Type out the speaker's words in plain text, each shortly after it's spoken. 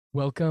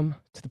Welcome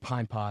to the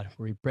Pine Pod,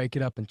 where we break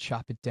it up and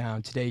chop it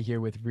down. Today,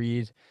 here with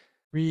Reed.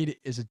 Reed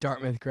is a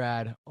Dartmouth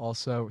grad.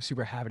 Also,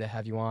 super happy to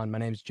have you on. My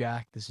name's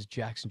Jack. This is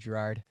Jackson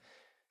Gerard.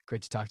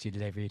 Great to talk to you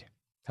today, Reed.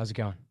 How's it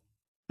going?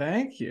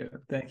 Thank you.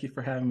 Thank you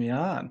for having me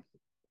on.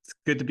 It's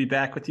good to be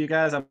back with you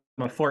guys. I'm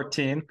a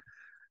 14,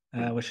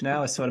 which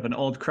now is sort of an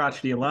old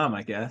crotchety alum,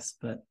 I guess,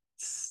 but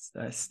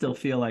I still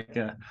feel like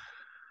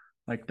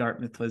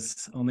Dartmouth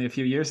was only a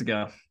few years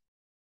ago.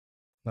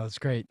 Well, that's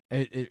great.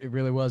 It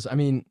really was. I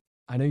mean,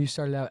 I know you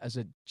started out as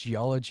a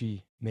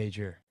geology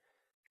major,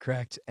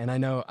 correct? And I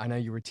know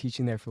you were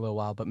teaching there for a little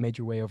while, but made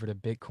your way over to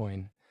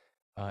Bitcoin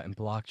and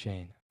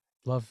blockchain.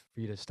 Love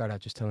for you to start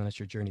out just telling us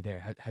your journey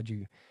there. How'd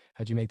you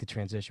make the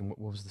transition? What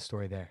was the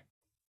story there?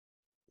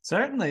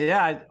 Certainly,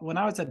 yeah. When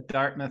I was at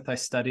Dartmouth, I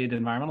studied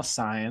environmental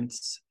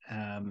science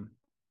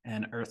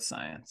and earth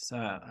science.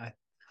 I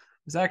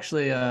was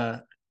actually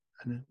a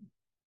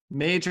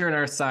major in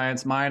earth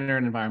science, minor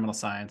in environmental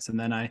science, and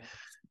then I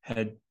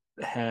had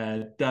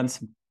done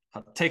some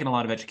taken a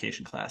lot of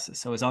education classes.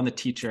 So I was on the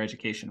teacher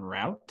education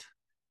route,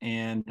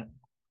 and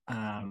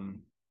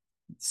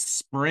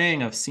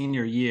spring of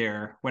senior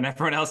year, when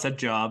everyone else had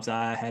jobs,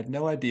 I had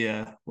no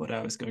idea what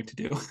I was going to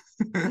do.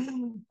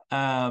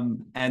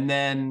 And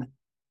then,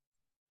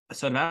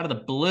 sort of out of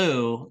the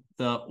blue,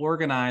 the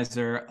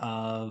organizer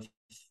of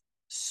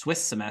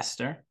Swiss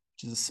semester,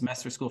 which is a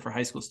semester school for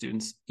high school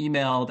students,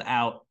 emailed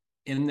out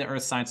in the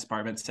earth science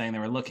department saying they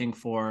were looking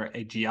for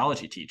a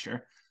geology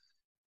teacher.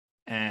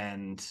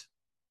 And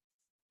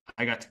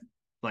I got to,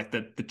 like,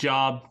 the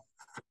job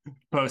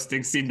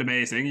posting seemed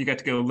amazing. You got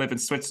to go live in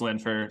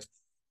Switzerland for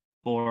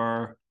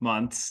 4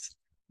 months,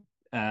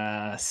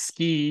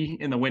 ski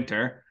in the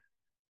winter,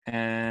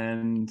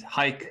 and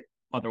hike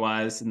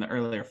otherwise in the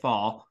earlier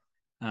fall.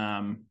 So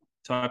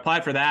I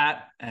applied for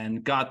that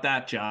and got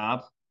that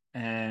job,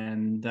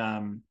 and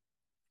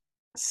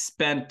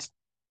spent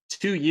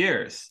 2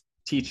 years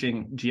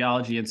teaching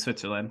geology in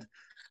Switzerland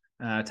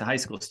to high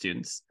school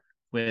students,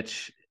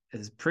 which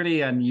is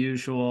pretty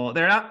unusual.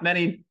 There are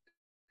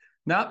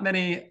not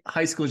many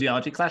high school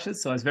geology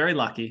classes, so I was very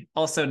lucky.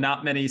 Also,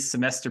 not many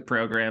semester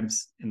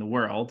programs in the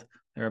world.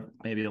 There are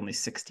maybe only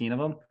 16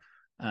 of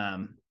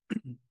them.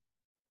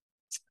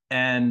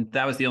 And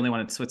that was the only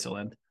one in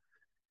Switzerland.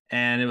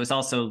 And it was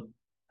also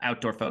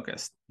outdoor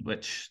focused,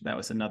 which that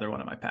was another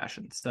one of my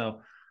passions.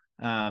 So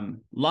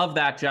loved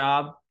that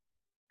job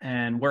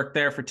and worked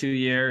there for 2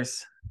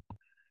 years,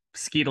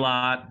 skied a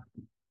lot,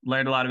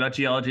 learned a lot about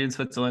geology in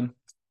Switzerland.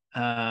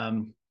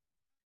 And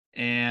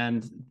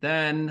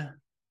then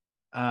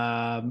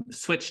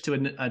switched to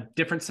a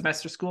different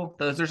semester school.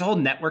 There's a whole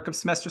network of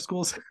semester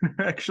schools,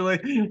 actually,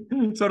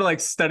 sort of like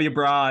study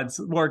abroads,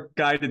 more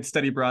guided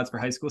study abroads for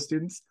high school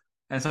students.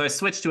 And so I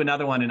switched to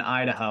another one in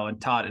Idaho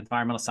and taught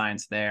environmental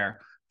science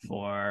there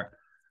for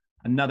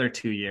another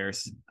 2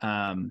 years.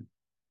 And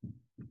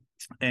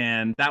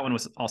that one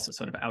was also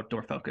sort of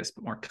outdoor focused,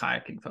 but more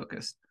kayaking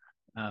focused.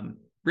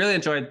 Really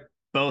enjoyed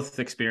both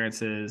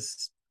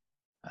experiences.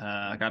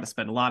 I got to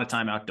spend a lot of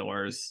time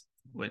outdoors,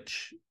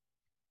 which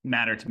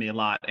mattered to me a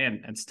lot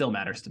and still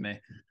matters to me.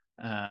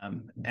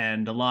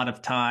 And a lot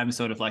of time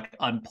sort of like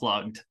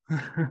unplugged.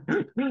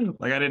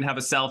 Like I didn't have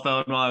a cell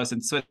phone while I was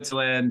in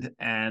Switzerland,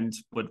 and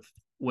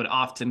would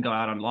often go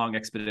out on long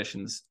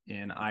expeditions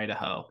in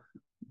Idaho,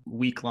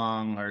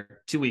 week-long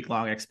or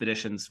 2-week-long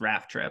expeditions,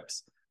 raft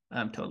trips.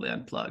 I'm totally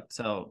unplugged.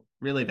 So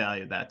really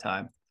valued that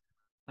time.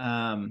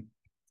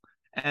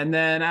 And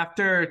then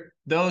after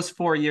those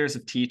 4 years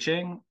of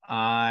teaching,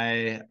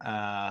 I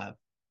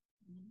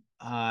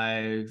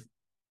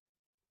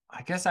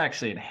guess I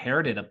actually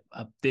inherited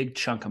a big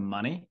chunk of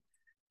money,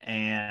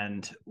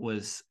 and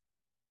was,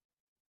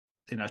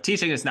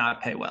 teaching does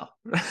not pay well,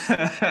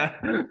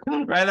 right?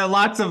 There are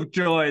lots of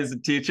joys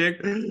in teaching,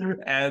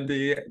 and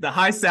the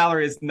high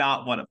salary is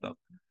not one of them,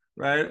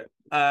 right?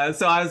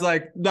 So I was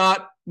like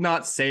not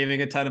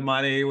saving a ton of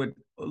money,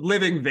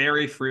 living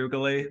very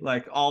frugally.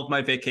 Like all of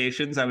my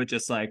vacations, I would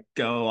just like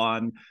go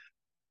on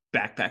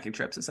backpacking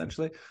trips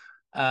essentially.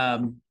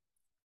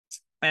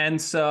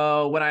 And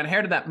so when I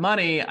inherited that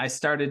money, I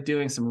started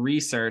doing some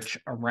research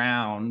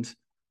around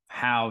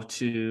how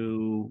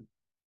to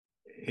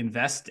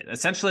invest it.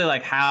 Essentially,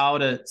 like how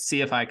to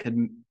see if I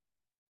could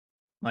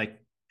like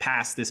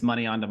pass this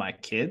money on to my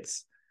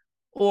kids,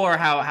 or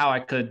how I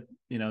could,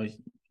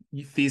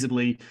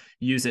 feasibly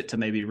use it to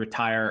maybe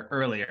retire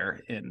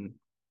earlier in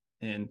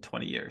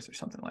 20 years or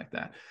something like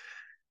that.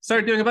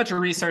 Started doing a bunch of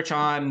research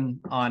on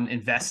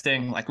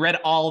investing, like read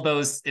all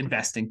those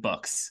investing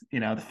books,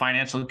 the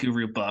financial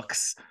guru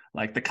books,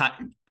 like the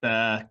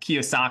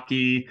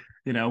Kiyosaki,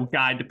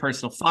 Guide to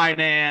Personal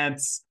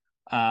Finance,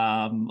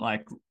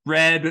 like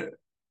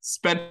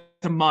spent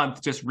a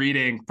month just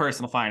reading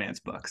personal finance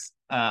books.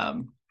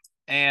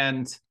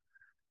 And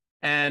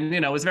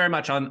it was very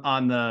much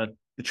on the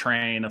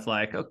train of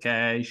like,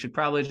 okay, you should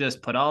probably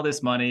just put all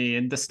this money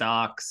into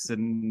stocks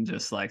and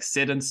just like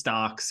sit in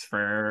stocks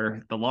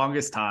for the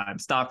longest time.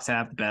 Stocks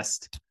have the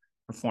best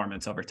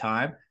performance over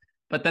time.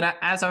 But then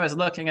as I was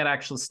looking at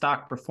actual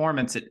stock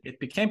performance, it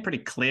became pretty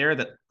clear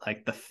that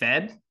like the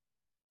Fed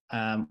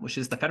which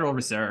is the Federal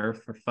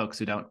Reserve for folks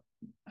who don't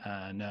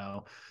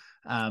know.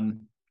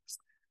 Um,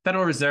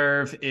 Federal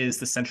Reserve is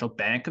the central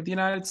bank of the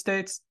United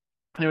States.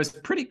 And it was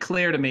pretty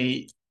clear to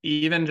me,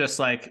 even just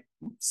like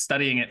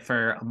studying it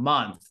for a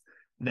month,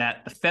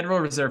 that the Federal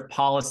Reserve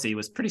policy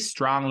was pretty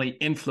strongly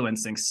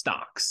influencing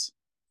stocks,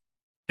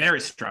 very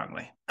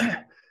strongly.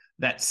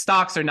 That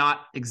stocks are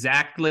not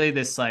exactly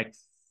this like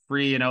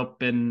free and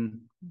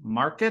open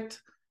market,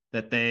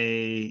 that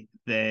they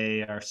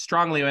are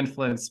strongly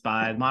influenced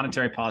by the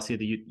monetary policy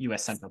of the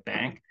U.S. central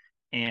bank.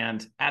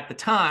 And at the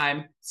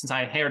time, since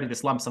I inherited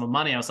this lump sum of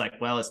money, I was like,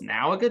 well, is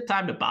now a good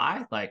time to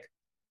buy? Like,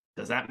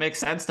 does that make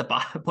sense to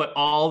buy, put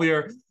all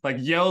your like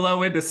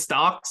YOLO into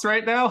stocks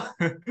right now?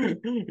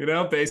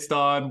 Based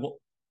on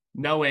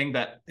knowing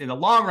that in the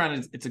long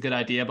run, it's a good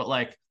idea, but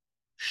like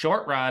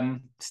short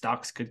run,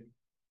 stocks could,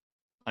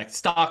 like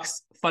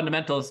stocks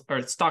fundamentals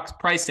or stocks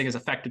pricing is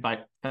affected by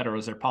Federal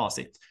Reserve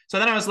policy. So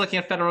then I was looking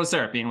at Federal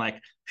Reserve being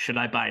like, should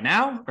I buy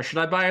now or should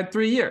I buy in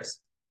 3 years?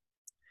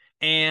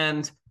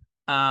 And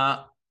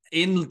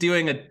in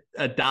doing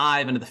a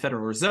dive into the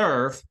Federal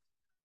Reserve,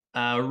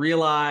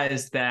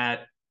 realized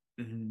that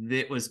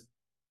it was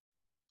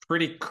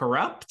pretty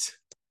corrupt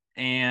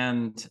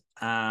and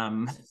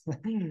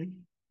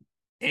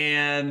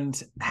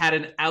and had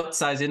an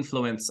outsized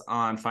influence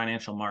on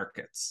financial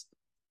markets.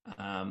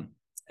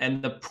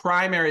 And the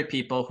primary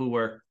people who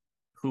were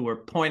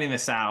pointing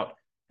this out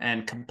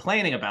and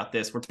complaining about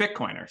this were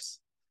Bitcoiners.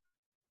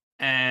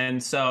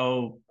 And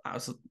so I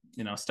was,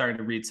 starting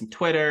to read some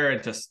Twitter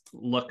and just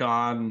look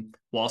on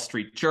Wall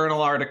Street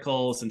Journal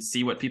articles and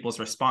see what people's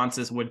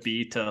responses would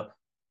be to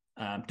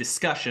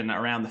discussion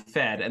around the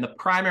Fed. And the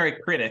primary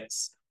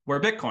critics were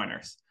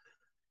Bitcoiners.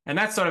 And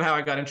that's sort of how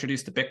I got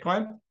introduced to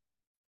Bitcoin.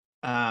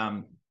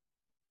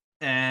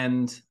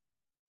 And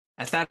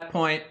at that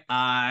point,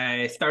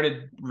 I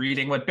started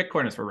reading what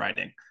Bitcoiners were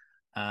writing,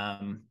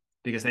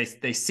 because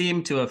they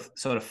seemed to have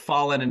sort of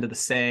fallen into the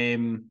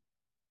same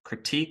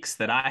critiques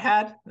that I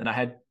had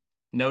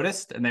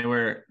noticed, and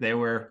they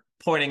were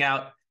pointing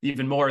out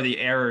even more of the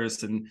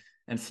errors and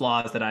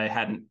flaws that I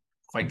hadn't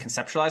quite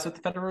conceptualized with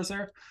the Federal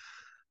Reserve.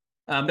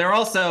 They're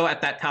also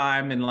at that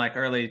time in like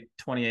early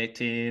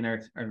 2018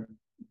 or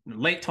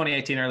late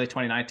 2018, early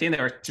 2019, they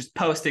were just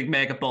posting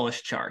mega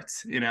bullish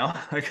charts,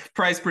 like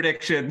price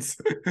predictions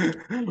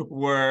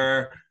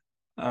were,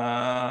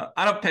 I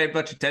don't pay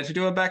much attention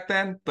to them back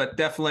then, but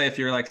definitely if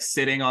you're like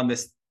sitting on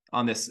this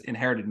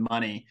inherited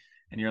money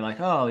and you're like,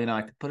 oh,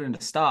 I could put it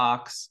into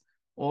stocks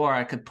or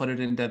I could put it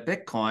into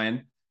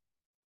Bitcoin.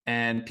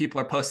 And people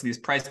are posting these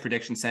price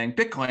predictions saying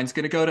Bitcoin's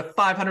going to go to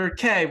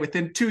 500K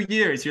within 2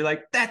 years. You're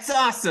like, that's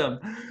awesome.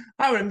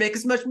 I want to make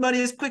as much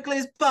money as quickly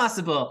as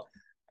possible.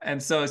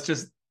 And so it's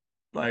just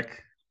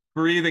like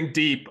breathing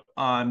deep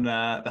on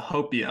the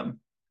hopium,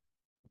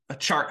 a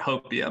chart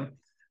hopium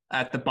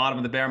at the bottom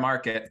of the bear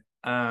market.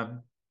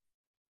 And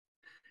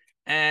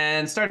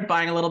started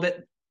buying a little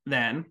bit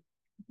then,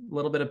 a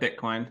little bit of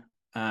Bitcoin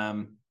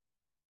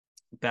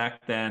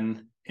back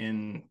then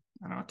in,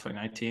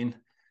 2019.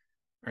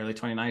 Early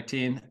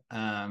 2019.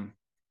 And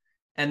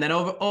then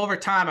over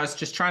time, I was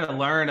just trying to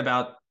learn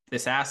about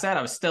this asset.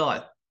 I was still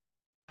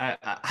I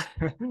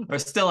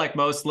was still like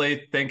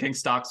mostly thinking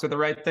stocks were the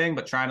right thing,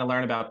 but trying to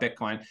learn about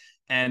Bitcoin.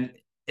 And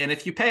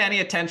if you pay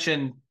any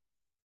attention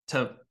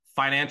to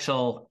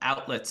financial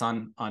outlets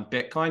on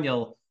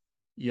Bitcoin,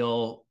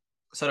 you'll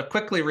sort of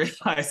quickly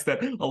realize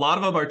that a lot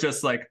of them are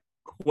just like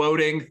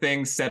quoting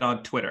things said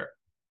on Twitter.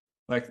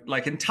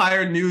 Like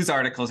entire news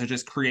articles are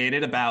just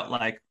created about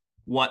like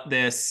what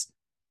this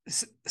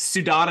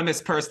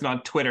pseudonymous person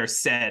on Twitter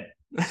said.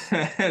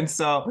 And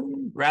so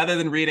rather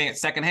than reading it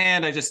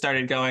secondhand, I just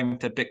started going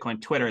to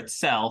Bitcoin Twitter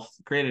itself,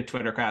 created a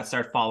Twitter account,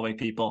 started following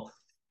people.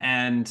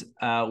 And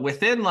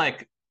within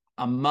like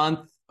a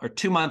month or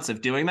 2 months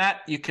of doing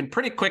that, you can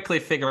pretty quickly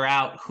figure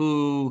out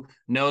who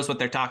knows what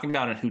they're talking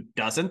about and who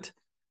doesn't,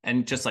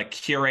 and just like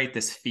curate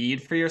this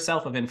feed for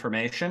yourself of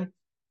information.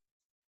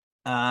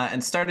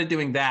 And started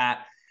doing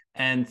that.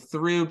 And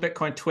through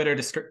Bitcoin Twitter,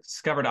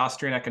 discovered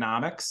Austrian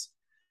economics.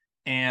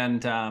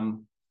 And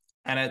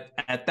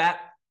at that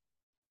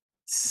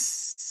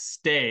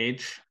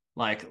stage,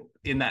 like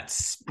in that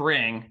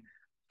spring,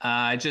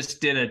 I just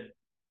did a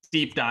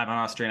deep dive on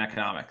Austrian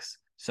economics.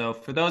 So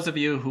for those of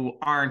you who've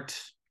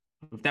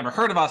never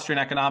heard of Austrian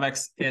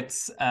economics,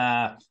 it's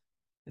I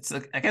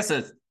guess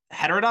a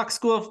heterodox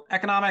school of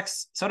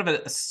economics, sort of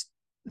it's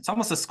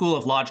almost a school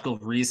of logical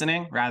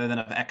reasoning rather than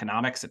of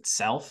economics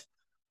itself.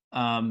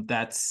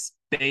 That's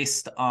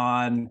based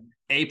on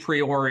a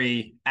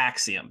priori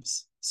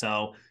axioms.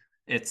 So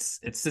it's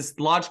this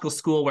logical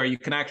school where you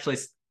can actually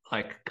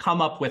like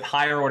come up with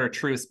higher order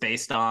truths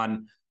based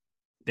on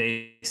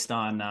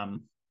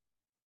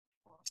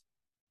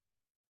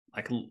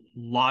like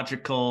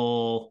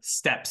logical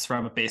steps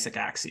from a basic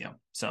axiom.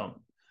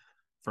 So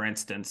for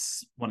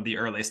instance, one of the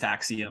earliest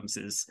axioms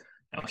is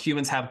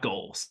humans have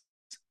goals,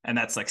 and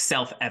that's like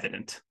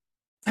self-evident.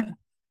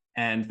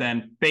 And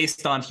then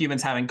based on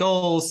humans having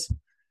goals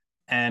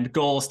and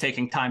goals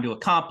taking time to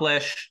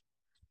accomplish,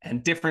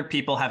 and different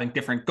people having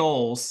different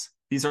goals.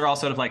 These are all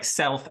sort of like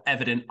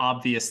self-evident,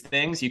 obvious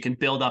things. You can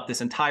build up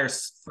this entire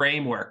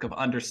framework of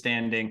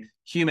understanding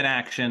human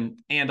action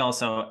and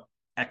also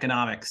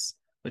economics,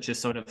 which is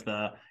sort of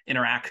the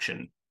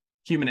interaction,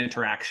 human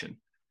interaction.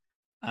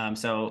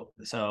 So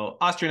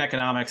Austrian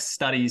economics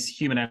studies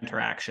human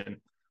interaction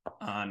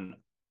on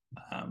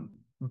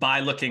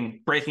by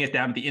breaking it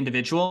down to the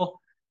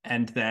individual,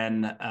 and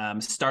then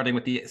starting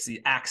with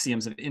the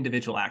axioms of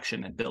individual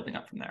action and building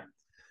up from there.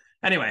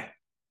 Anyway,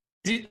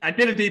 I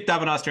did a deep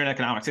dive on Austrian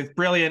economics. It's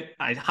brilliant.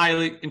 I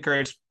highly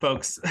encourage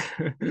folks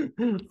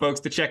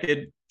to check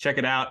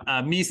it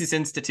out. Mises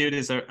Institute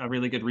is a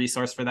really good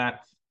resource for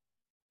that.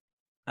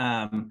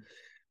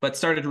 But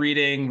started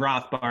reading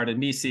Rothbard and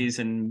Mises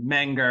and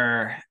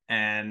Menger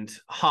and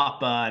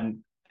Hoppe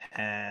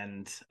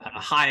and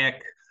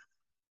Hayek,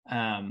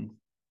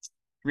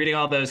 reading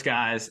all those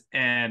guys,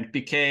 and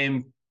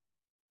became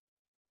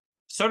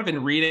sort of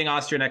in reading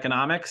Austrian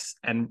economics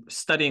and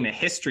studying the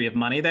history of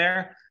money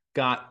there,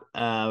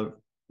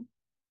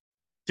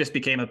 just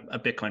became a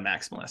Bitcoin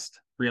maximalist,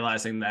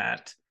 realizing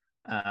that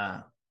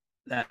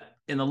that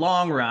in the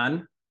long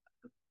run,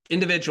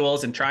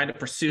 individuals, in trying to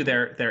pursue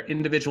their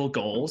individual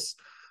goals,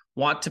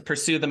 want to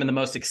pursue them in the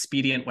most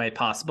expedient way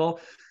possible.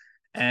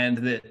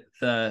 And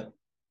the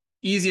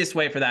easiest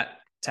way for that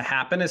to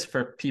happen is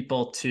for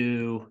people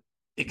to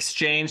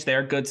exchange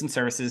their goods and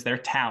services, their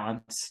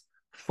talents,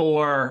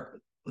 for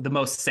the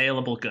most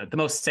saleable good, the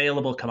most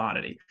saleable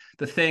commodity,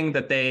 the thing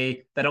that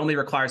only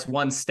requires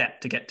one step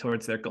to get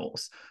towards their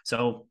goals.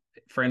 So,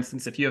 for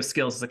instance, if you have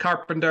skills as a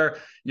carpenter,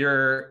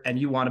 and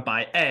you want to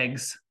buy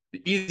eggs,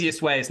 the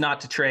easiest way is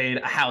not to trade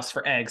a house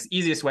for eggs. The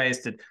easiest way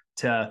is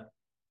to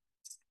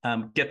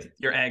get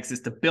your eggs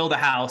is to build a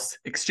house,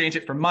 exchange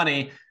it for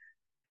money,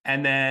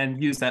 and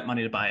then use that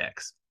money to buy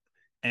eggs.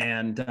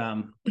 And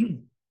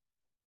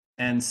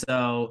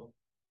so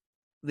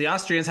the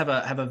Austrians have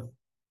a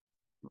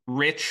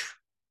rich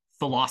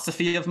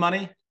philosophy of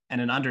money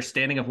and an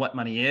understanding of what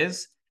money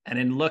is. And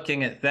in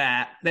looking at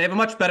that, they have a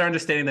much better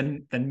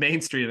understanding than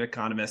mainstream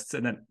economists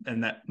and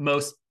that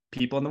most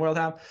people in the world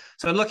have.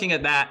 So in looking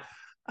at that,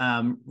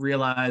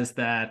 realize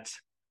that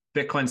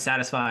Bitcoin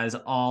satisfies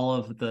all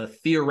of the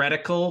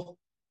theoretical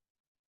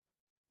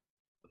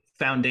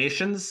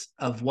foundations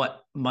of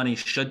what money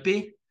should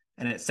be,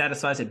 and it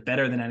satisfies it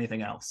better than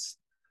anything else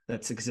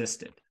that's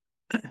existed.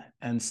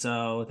 And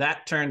so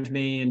that turned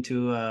me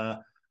into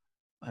a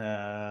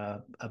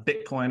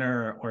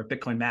Bitcoiner or a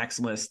Bitcoin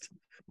maximalist,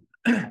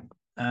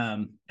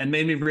 and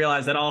made me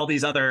realize that all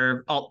these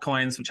other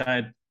altcoins, which I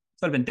had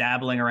sort of been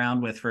dabbling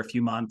around with for a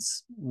few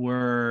months,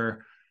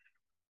 were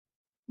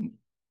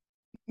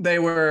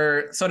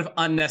sort of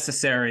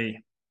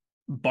unnecessary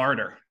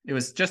barter. It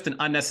was just an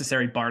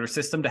unnecessary barter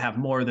system to have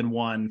more than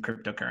one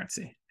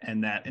cryptocurrency,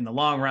 and that in the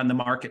long run, the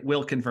market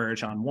will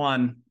converge on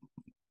one,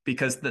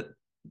 because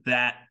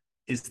that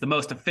is the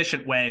most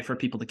efficient way for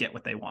people to get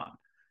what they want,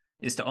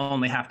 is to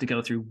only have to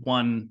go through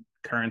one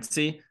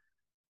currency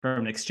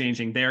from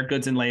exchanging their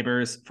goods and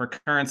labors for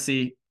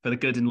currency for the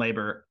goods and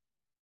labor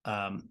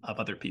of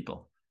other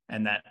people.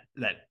 And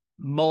that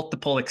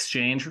multiple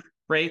exchange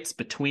rates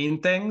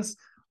between things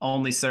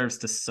only serves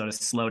to sort of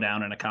slow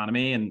down an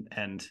economy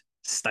and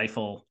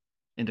stifle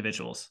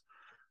individuals.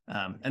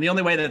 And the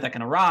only way that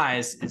can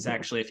arise is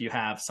actually if you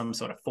have some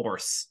sort of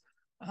force.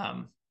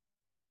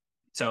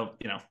 So,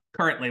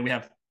 currently we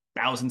have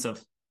thousands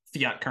of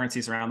fiat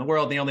currencies around the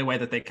world. The only way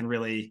that they can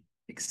really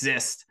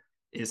exist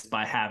is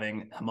by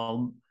having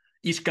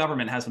each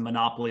government has a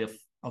monopoly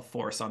of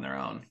force on their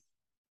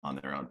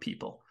own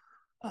people.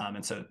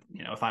 And so,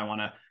 if I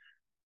want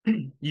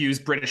to use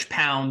British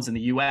pounds in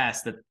the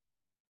US,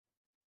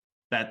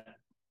 that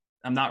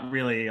I'm not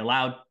really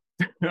allowed.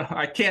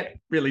 I can't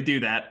really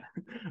do that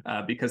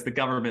because the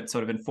government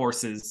sort of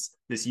enforces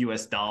this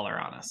US dollar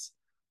on us.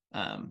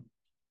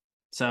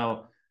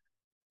 So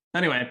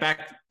anyway,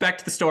 back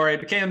to the story. I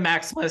became a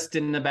maximalist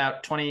in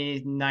about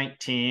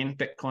 2019,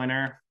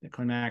 Bitcoin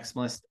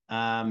maximalist,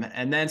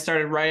 and then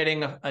started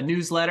writing a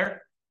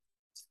newsletter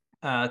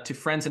to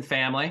friends and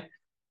family,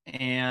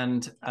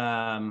 and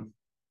trying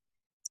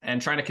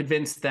to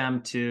convince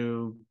them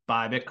to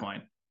buy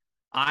Bitcoin.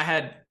 I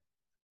had,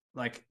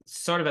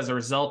 sort of as a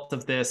result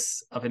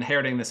of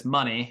inheriting this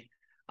money,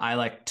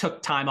 I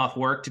took time off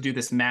work to do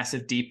this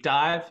massive deep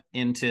dive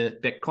into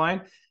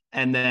Bitcoin,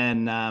 and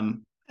then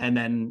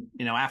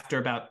after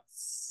about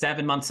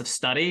 7 months of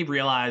study,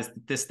 realized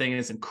that this thing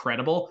is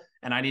incredible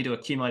and I need to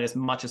accumulate as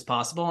much as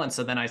possible. And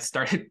so then I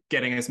started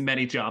getting as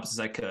many jobs as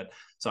I could.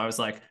 So I was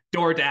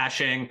door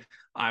dashing.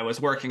 I was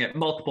working at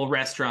multiple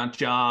restaurant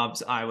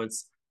jobs. I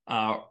was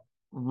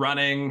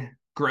running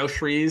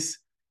groceries,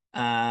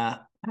 buying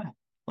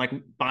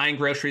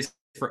groceries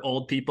for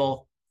old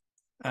people.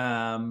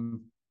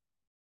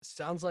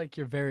 Sounds like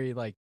you're very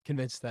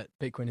convinced that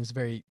Bitcoin is a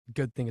very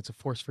good thing. It's a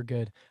force for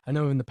good. I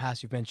know in the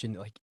past you've mentioned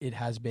it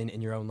has been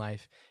in your own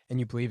life and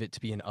you believe it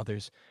to be in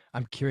others.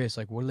 I'm curious,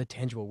 what are the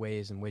tangible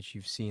ways in which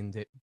you've seen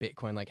that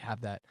Bitcoin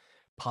have that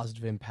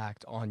positive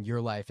impact on your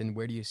life, and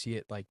where do you see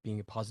it like being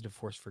a positive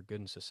force for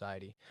good in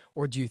society?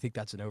 Or do you think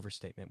that's an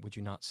overstatement? Would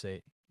you not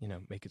say,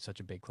 make it such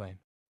a big claim?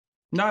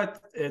 No,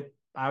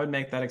 I would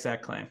make that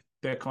exact claim.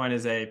 Bitcoin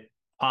is a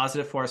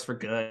positive force for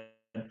good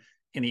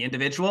in the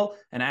individual,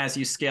 and as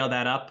you scale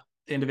that up,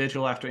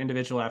 individual after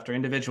individual after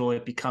individual,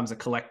 it becomes a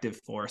collective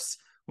force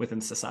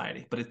within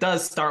society. But it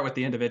does start with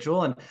the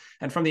individual,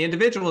 and from the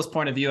individual's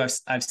point of view,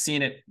 I've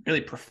seen it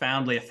really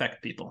profoundly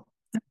affect people.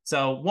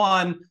 So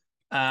one,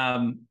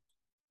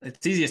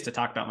 it's easiest to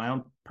talk about my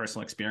own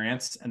personal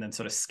experience and then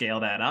sort of scale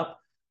that up.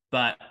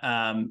 But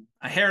I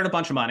inherited a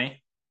bunch of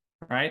money,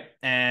 right?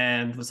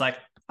 And was like,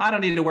 I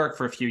don't need to work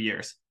for a few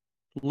years.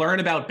 Learn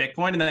about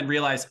Bitcoin and then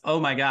realize, oh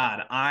my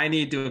God, I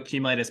need to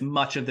accumulate as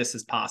much of this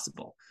as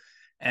possible.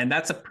 And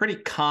that's a pretty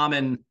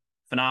common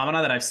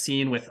phenomena that I've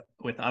seen with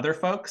other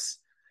folks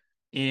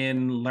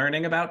in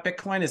learning about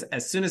Bitcoin is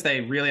as soon as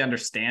they really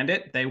understand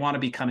it, they want to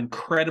become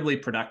incredibly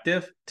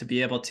productive to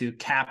be able to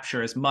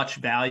capture as much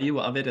value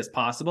of it as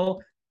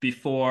possible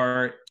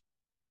before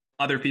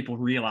other people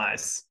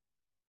realize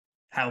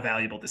how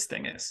valuable this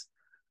thing is.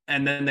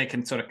 And then they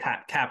can sort of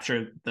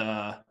capture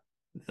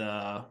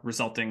the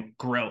resulting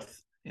growth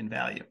in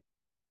value.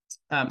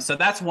 So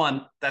that's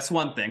one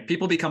thing.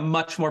 People become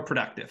much more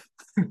productive,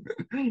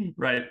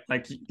 right?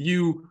 Like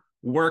you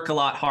work a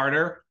lot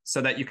harder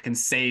so that you can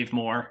save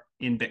more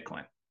in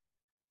Bitcoin.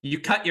 You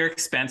cut your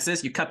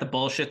expenses, you cut the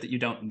bullshit that you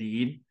don't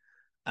need.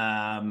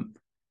 Um,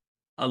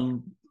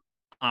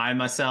 I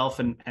myself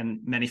and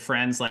many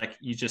friends, like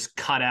you just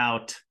cut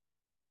out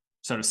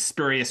sort of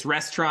spurious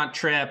restaurant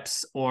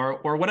trips or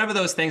whatever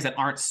those things that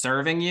aren't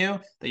serving you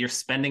that you're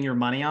spending your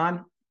money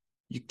on.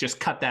 You just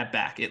cut that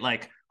back. It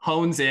like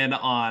hones in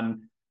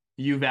on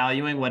you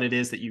valuing what it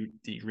is that you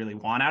really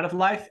want out of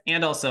life,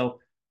 and also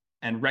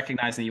and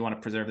recognizing you want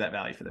to preserve that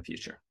value for the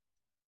future.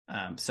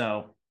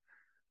 So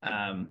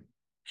and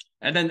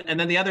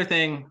then the other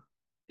thing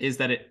is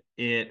that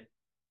it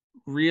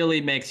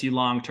really makes you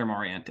long-term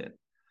oriented.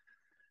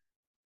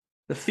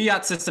 The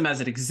fiat system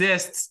as it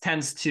exists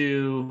tends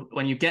to,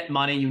 when you get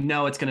money, you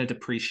know it's going to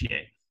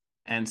depreciate.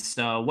 And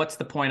so what's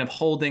the point of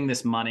holding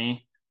this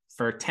money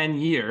for 10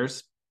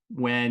 years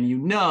when you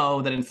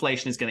know that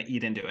inflation is going to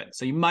eat into it?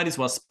 So you might as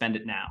well spend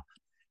it now.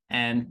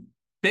 And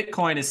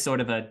Bitcoin is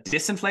sort of a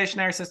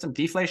disinflationary system,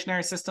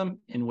 deflationary system,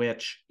 in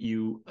which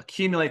you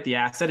accumulate the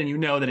asset and you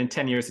know that in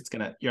 10 years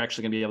you're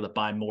actually going to be able to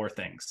buy more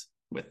things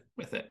with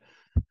it.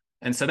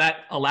 And so that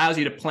allows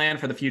you to plan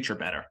for the future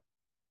better.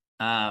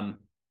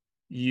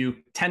 You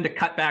tend to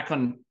cut back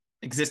on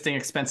existing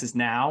expenses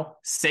now,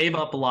 save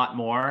up a lot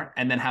more,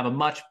 and then have a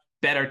much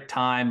better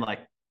time like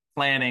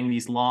planning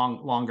these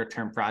longer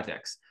term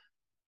projects.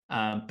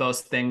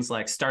 Both things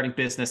like starting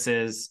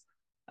businesses,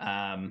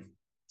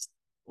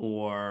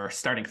 or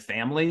starting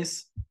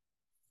families.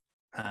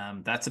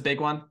 That's a big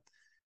one.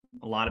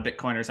 A lot of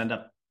Bitcoiners end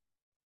up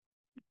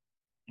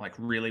like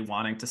really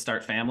wanting to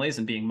start families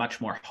and being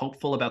much more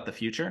hopeful about the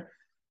future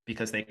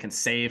because they can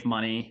save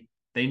money.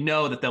 They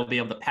know that they'll be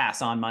able to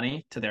pass on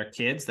money to their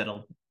kids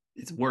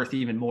it's worth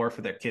even more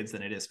for their kids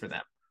than it is for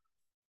them.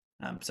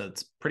 So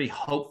it's a pretty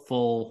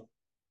hopeful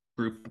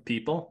group of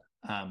people,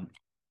 and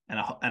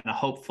a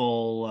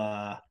hopeful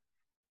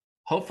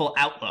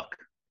outlook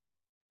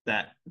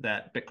that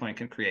Bitcoin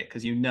can create,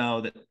 because you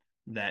know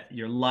that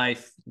your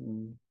life,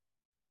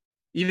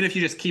 even if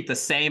you just keep the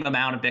same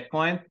amount of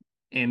Bitcoin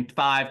in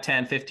 5,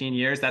 10, 15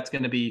 years, that's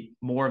going to be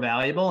more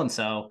valuable. And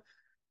so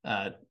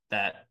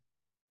that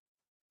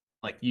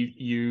like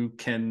you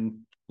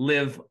can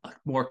live a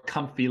more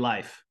comfy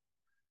life.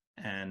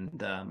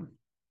 And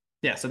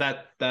yeah, so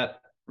that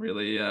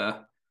really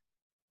that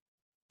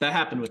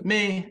happened with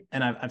me,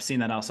 and I've seen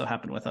that also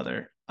happen with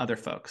other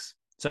folks.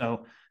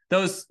 So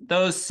those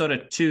sort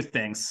of two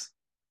things,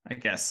 I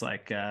guess,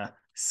 like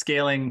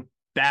scaling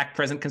back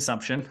present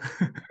consumption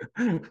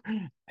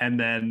and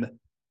then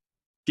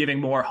giving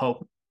more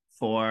hope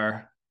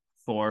for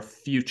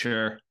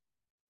future,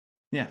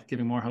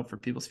 giving more hope for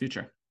people's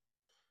future.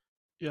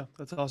 Yeah,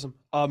 that's awesome.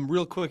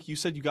 Real quick, you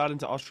said you got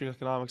into Austrian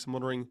economics. I'm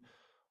wondering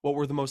what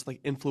were the most like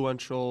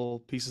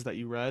influential pieces that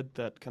you read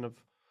that kind of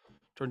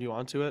turned you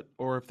onto it,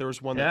 or if there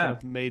was one that kind Yeah.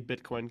 of made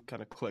Bitcoin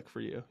kind of click for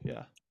you.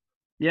 Yeah.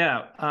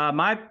 Yeah.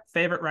 My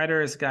favorite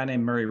writer is a guy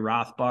named Murray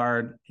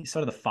Rothbard. He's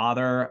sort of the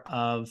father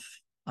of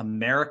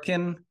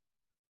American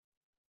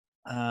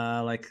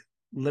like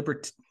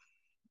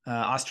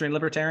Austrian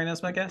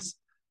libertarianism, I guess.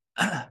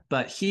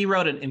 But he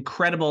wrote an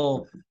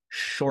incredible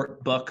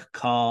short book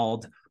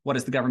called "What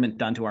Has the Government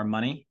Done to Our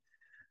Money?"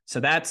 So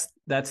that's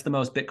the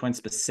most Bitcoin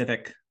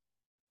specific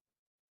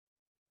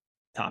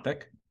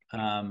topic,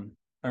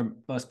 or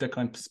most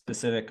Bitcoin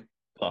specific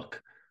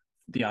book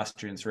the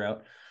Austrians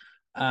wrote.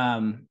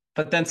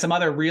 But then some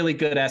other really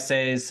good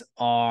essays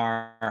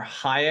are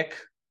Hayek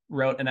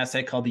wrote an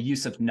essay called "The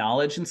Use of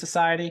Knowledge in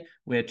Society,"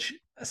 which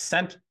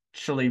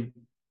essentially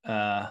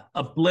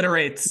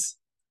obliterates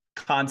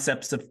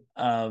concepts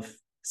of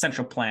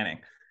central planning.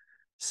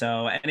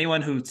 So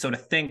anyone who sort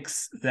of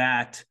thinks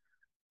that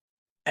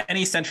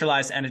any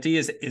centralized entity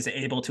is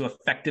able to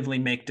effectively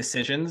make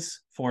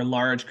decisions for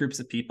large groups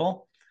of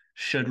people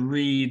should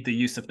read the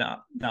use of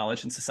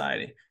knowledge in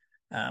society,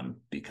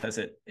 because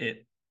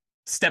it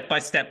step by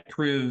step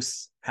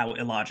proves how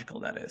illogical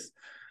that is.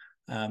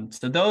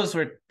 So those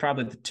were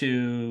probably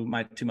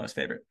my two most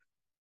favorite.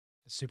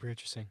 That's super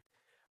interesting.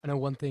 I know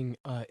one thing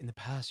in the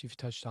past you've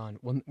touched on,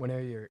 one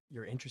area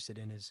you're interested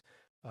in is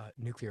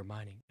nuclear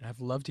mining. And I'd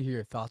love to hear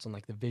your thoughts on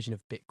like the vision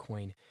of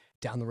Bitcoin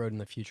down the road in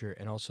the future,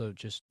 and also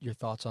just your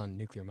thoughts on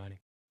nuclear mining.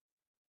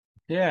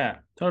 Yeah,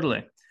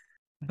 totally.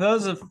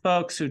 Those of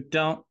folks who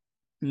don't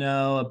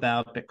know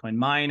about Bitcoin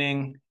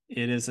mining,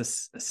 it is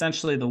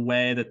essentially the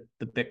way that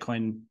the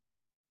Bitcoin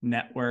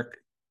network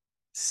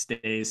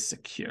stays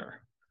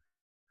secure.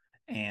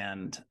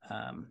 And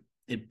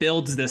it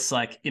builds this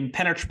like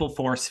impenetrable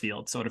force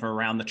field sort of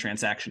around the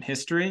transaction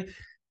history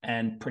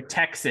and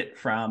protects it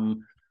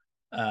from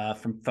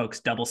folks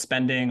double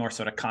spending or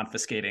sort of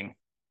confiscating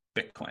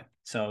Bitcoin.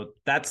 So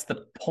that's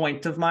the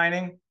point of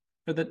mining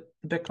for the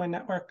Bitcoin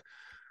network.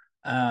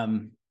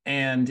 And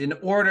in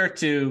order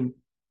to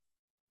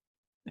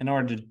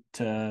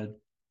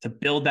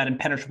build that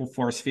impenetrable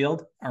force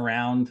field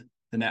around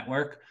the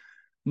network,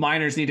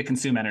 miners need to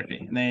consume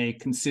energy, and they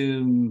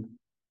consume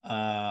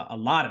a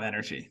lot of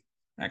energy.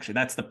 Actually,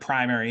 that's the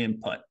primary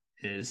input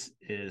is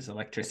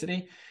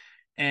electricity,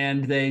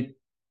 and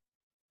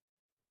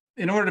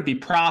in order to be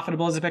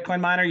profitable as a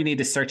Bitcoin miner, you need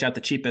to search out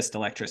the cheapest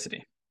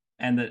electricity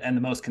and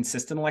the most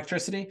consistent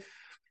electricity.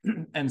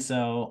 And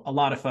so a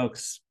lot of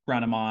folks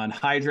run them on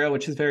hydro,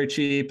 which is very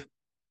cheap.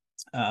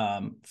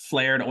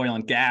 Flared oil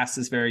and gas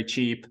is very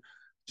cheap.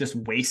 Just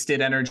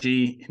wasted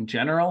energy in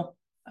general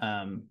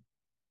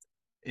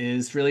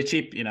is really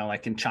cheap.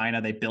 Like in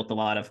China, they built a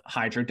lot of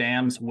hydro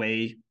dams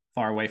way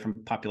far away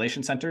from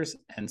population centers.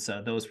 And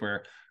so those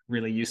were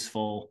really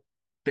useful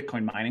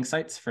Bitcoin mining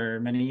sites for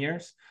many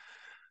years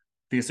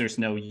because there's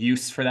no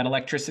use for that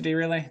electricity,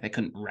 really. They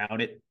couldn't route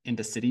it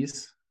into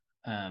cities.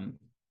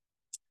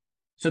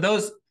 So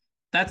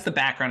that's the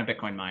background of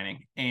Bitcoin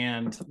mining.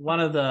 And one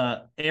of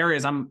the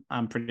areas I'm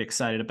pretty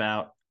excited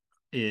about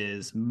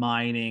is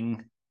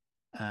mining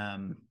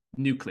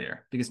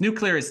nuclear, because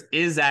nuclear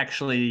is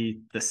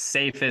actually the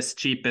safest,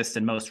 cheapest,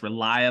 and most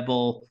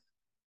reliable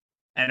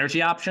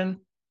energy option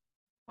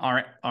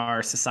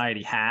our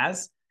society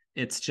has.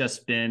 It's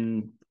just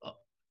been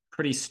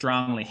pretty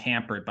strongly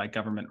hampered by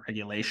government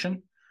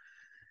regulation.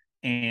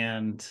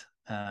 And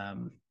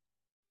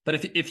but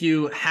if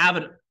you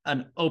have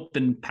an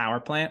open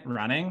power plant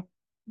running,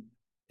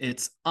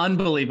 it's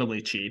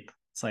unbelievably cheap.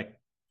 It's like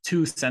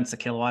 2 cents a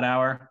kilowatt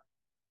hour,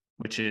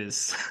 which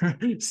is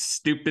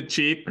stupid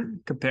cheap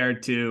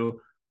compared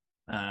to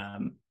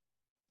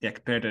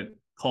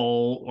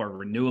coal or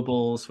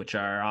renewables, which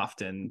are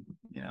often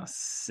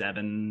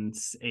 7,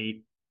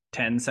 8,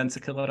 10 cents a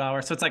kilowatt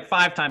hour. So it's like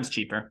 5 times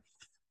cheaper.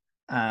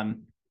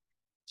 And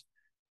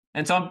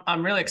so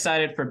I'm really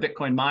excited for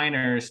Bitcoin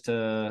miners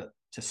to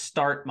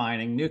start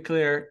mining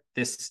nuclear.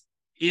 This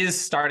is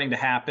starting to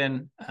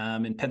happen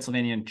in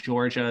Pennsylvania and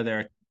Georgia. There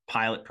are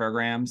pilot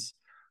programs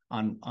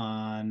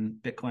on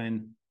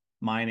Bitcoin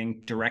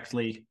mining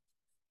directly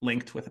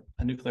linked with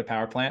a nuclear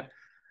power plant,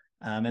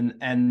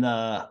 and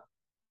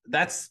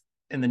that's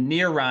in the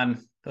near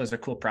run. Those are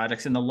cool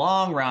projects. In the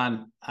long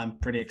run, I'm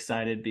pretty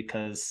excited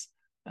because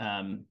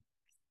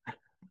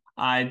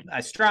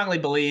I strongly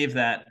believe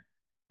that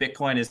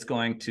Bitcoin is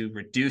going to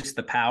reduce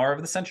the power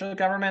of the central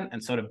government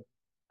and sort of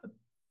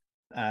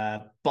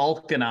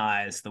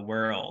balkanize the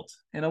world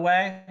in a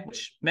way,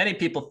 which many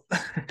people,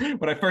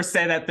 when I first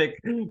say that, think,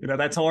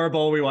 that's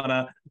horrible. We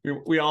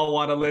all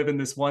want to live in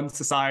this one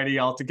society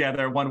all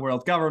together, one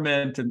world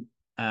government. And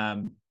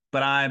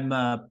but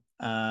I'm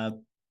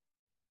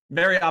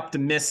very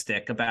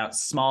optimistic about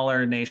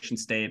smaller nation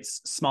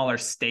states, smaller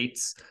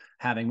states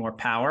having more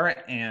power,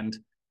 and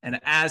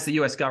as the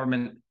U.S.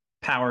 government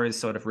power is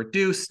sort of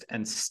reduced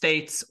and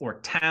states or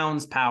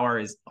towns'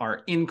 power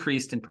are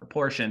increased in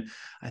proportion,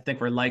 I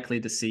think we're likely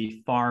to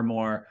see far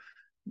more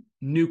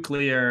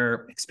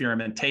nuclear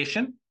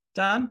experimentation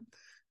done,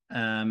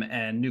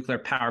 and nuclear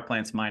power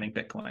plants mining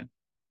Bitcoin,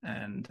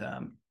 and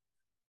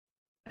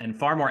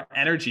far more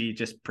energy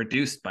just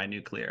produced by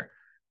nuclear,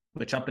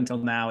 which up until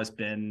now has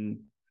been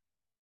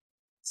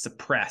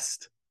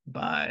suppressed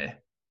by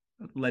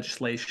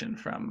legislation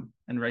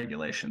and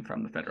regulation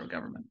from the federal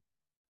government.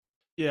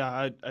 Yeah,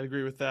 I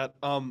agree with that.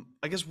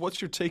 I guess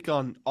what's your take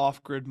on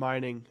off-grid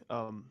mining?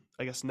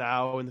 I guess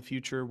now in the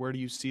future, where do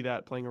you see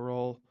that playing a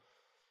role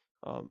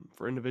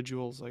for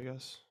individuals? I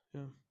guess.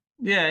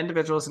 Yeah,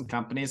 individuals and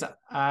companies.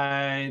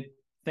 I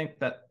think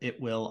that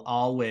it will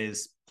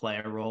always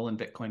play a role in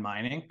Bitcoin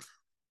mining,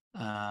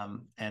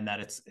 and that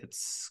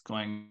it's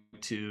going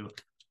to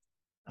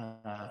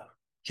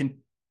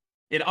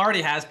it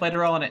already has played a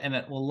role in it, and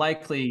it will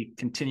likely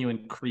continue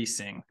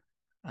increasing.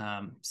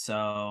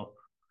 So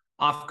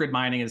off-grid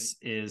mining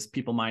is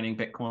people mining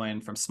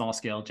Bitcoin from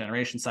small-scale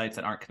generation sites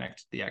that aren't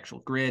connected to the actual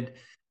grid.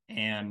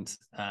 And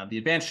the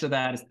advantage to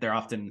that is they're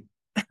often,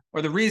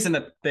 or the reason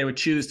that they would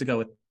choose to go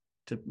with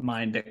to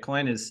mine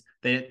Bitcoin is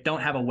they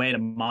don't have a way to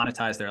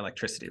monetize their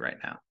electricity right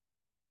now.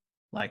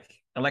 Like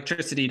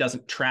electricity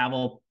doesn't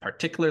travel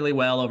particularly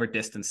well over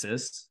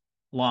distances,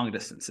 long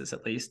distances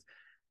at least.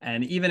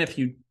 And even if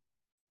you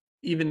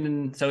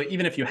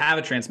have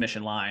a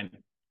transmission line,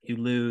 you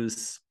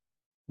lose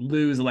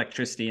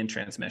electricity in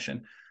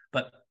transmission.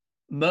 But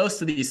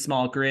most of these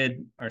small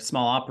grid or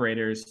small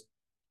operators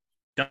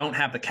don't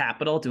have the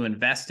capital to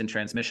invest in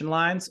transmission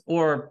lines,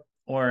 or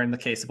in the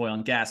case of oil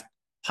and gas,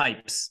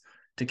 pipes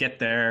to get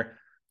their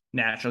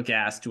natural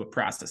gas to a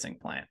processing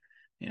plant.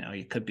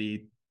 You could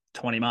be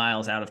 20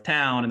 miles out of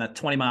town, and that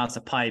 20 miles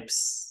of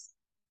pipes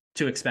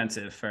too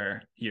expensive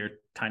for your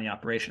tiny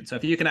operation. So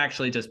if you can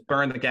actually just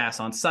burn the gas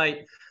on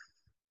site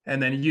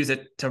and then use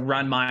it to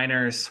run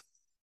miners,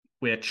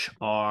 which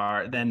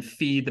are then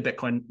feed the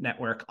Bitcoin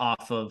network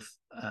off of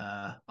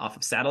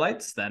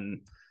satellites,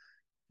 then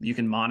you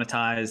can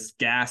monetize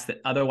gas that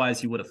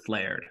otherwise you would have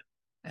flared.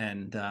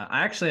 And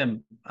I actually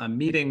I'm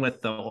meeting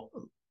with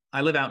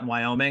I live out in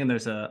Wyoming, and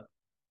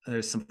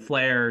there's some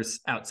flares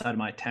outside of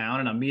my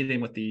town, and I'm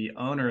meeting with the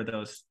owner of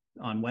those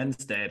on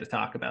Wednesday to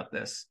talk about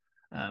this.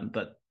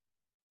 But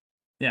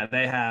yeah,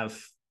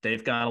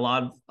 they've got a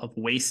lot of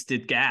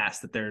wasted gas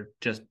that they're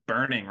just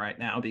burning right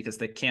now because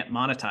they can't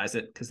monetize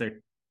it because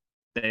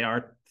they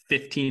are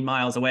 15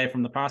 miles away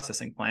from the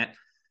processing plant,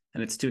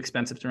 and it's too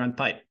expensive to run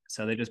pipe.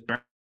 So they just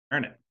burn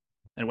it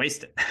and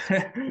waste it.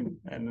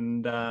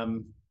 And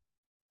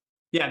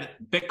yeah,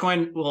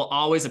 Bitcoin will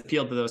always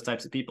appeal to those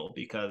types of people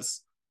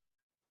because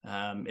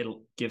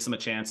it'll give them a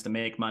chance to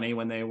make money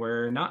when they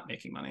were not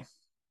making money.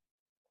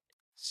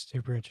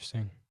 Super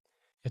interesting.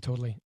 Yeah,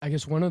 totally. I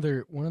guess one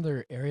other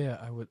area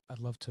I'd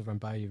love to run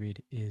by you,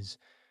 Reed, is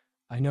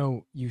I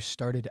know you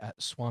started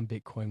at Swan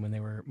Bitcoin when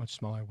they were much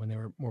smaller, when they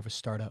were more of a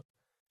startup,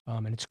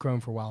 and it's grown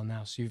for a while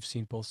now. So you've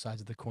seen both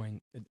sides of the coin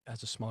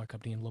as a smaller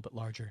company and a little bit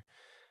larger.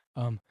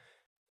 Um,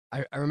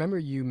 I remember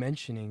you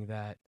mentioning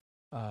that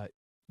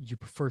you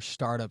prefer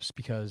startups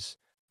because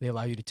they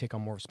allow you to take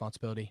on more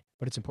responsibility,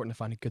 but it's important to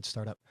find a good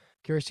startup.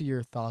 Curious to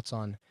your thoughts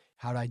on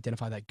how to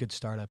identify that good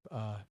startup.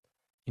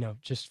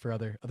 Just for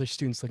other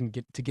students looking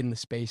to get in the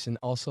space and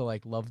also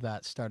like love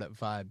that startup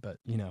vibe, but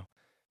also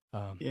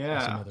know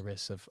Yeah, the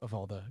risks of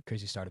all the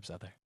crazy startups out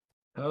there.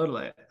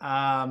 totally.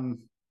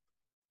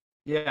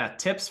 Yeah,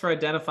 tips for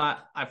identify.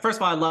 First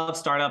of all, I love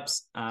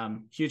startups.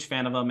 Huge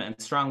fan of them, and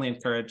strongly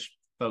encourage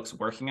folks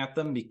working at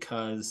them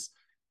because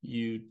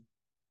you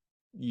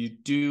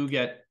do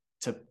get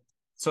to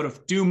sort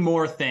of do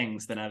more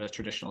things than at a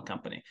traditional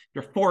company.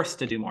 You're forced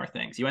to do more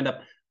things. You end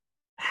up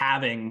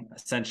having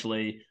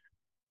essentially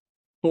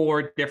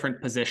 4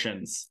 different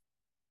positions,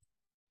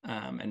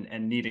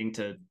 and needing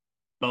to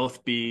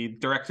both be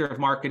director of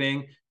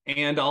marketing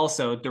and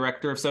also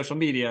director of social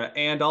media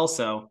and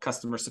also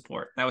customer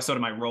support. That was sort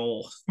of my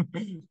role.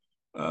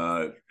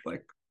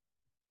 Like,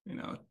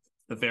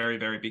 the very,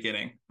 very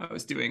beginning, I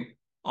was doing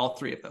all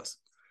 3 of those.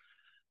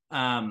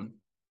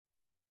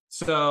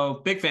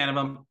 So big fan of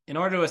them. In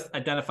order to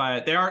identify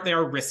it, they are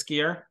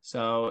riskier.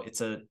 So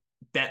it's a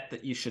bet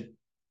that you should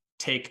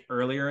take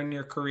earlier in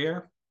your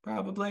career,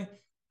 probably.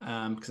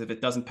 Because if it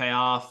doesn't pay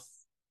off,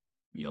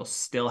 you'll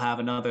still have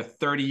another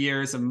 30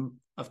 years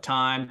of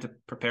time to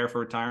prepare for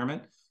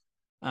retirement.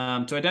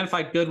 To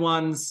identify good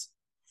ones,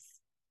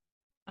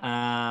 pay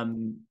a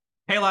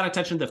lot of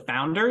attention to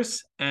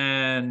founders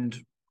and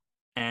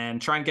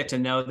try and get to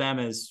know them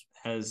as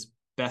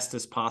best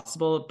as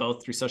possible,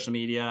 both through social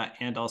media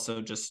and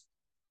also just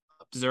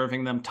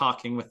observing them,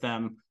 talking with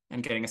them,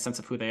 and getting a sense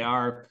of who they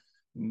are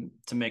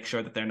to make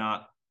sure that they're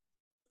not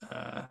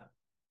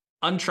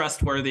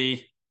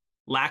untrustworthy,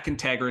 lack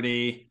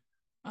integrity.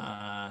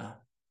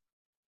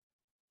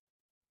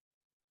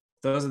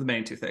 Those are the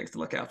main 2 things to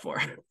look out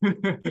for.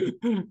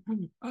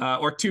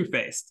 Or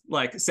two-faced,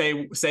 like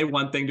say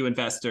one thing to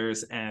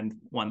investors and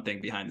one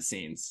thing behind the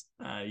scenes.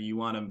 You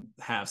want to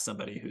have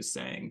somebody who's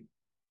saying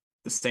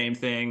the same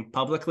thing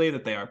publicly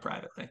that they are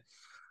privately.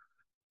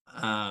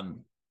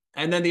 And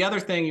then the other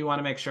thing you want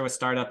to make sure with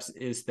startups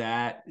is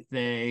that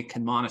they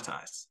can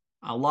monetize.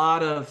 A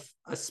lot of,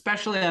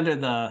 especially under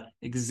the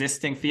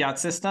existing fiat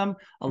system,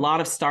 a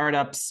lot of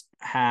startups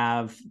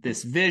have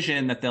this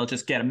vision that they'll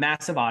just get a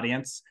massive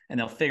audience and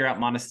they'll figure out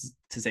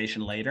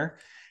monetization later.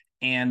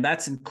 And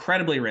that's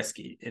incredibly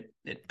risky.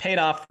 It paid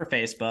off for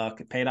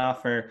Facebook, it paid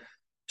off for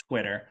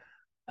Twitter.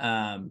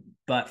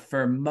 But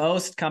for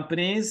most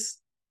companies,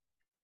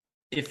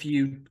 if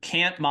you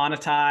can't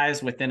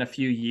monetize within a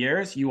few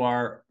years, you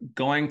are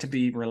going to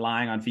be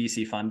relying on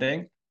VC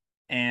funding,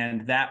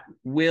 and that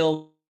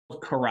will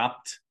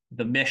corrupt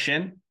the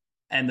mission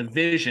and the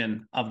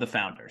vision of the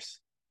founders.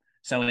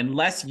 So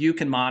unless you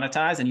can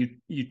monetize, and you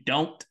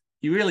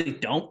really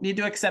don't need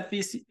to accept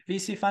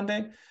VC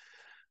funding.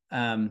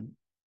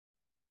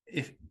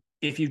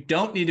 If you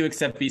don't need to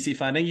accept VC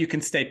funding, you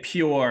can stay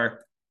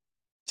pure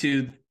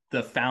to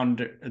the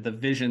founder's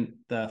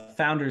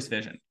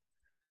vision.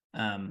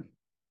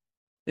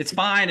 It's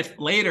fine if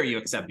later you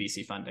accept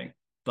VC funding,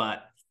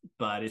 but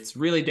it's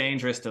really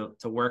dangerous to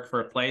work for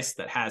a place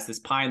that has this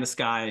pie in the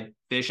sky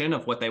vision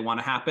of what they want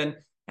to happen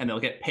and they'll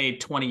get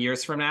paid 20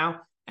 years from now.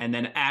 And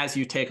then as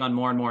you take on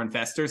more and more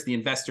investors, the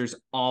investors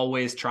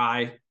always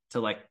try to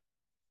like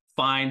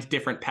find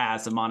different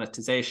paths of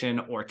monetization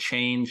or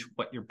change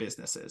what your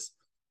business is.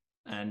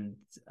 And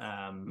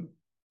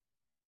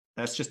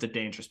that's just a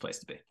dangerous place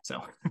to be.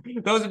 So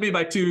those would be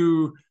my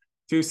two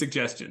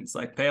suggestions.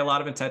 Like, pay a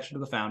lot of attention to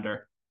the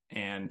founder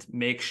and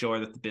make sure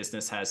that the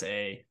business has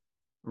a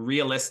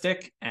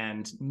realistic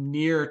and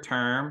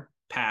near-term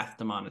path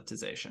to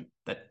monetization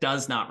that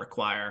does not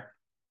require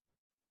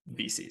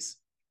VCs.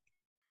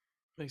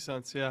 Makes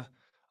sense. Yeah.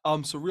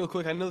 So real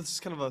quick, I know this is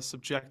kind of a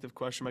subjective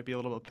question, might be a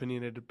little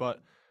opinionated,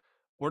 but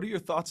what are your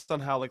thoughts on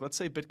how, like, let's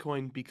say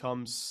Bitcoin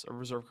becomes a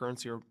reserve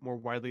currency or more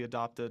widely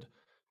adopted?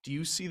 Do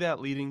you see that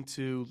leading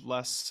to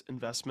less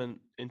investment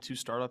into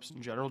startups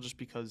in general, just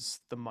because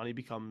the money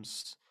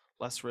becomes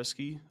less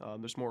risky?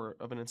 There's more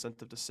of an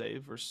incentive to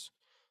save versus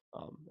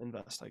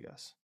invest, I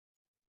guess.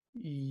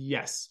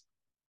 Yes.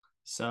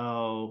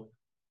 So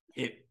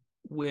it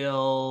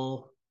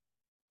will,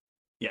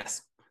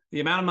 yes. The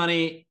amount of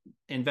money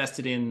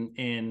invested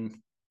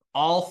in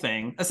all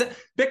things,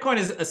 Bitcoin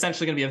is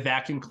essentially going to be a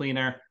vacuum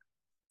cleaner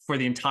for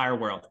the entire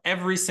world.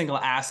 Every single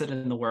asset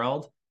in the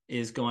world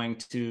is going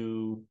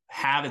to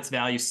have its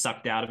value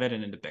sucked out of it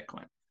and into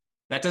Bitcoin.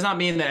 That does not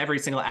mean that every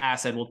single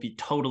asset will be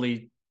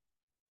totally,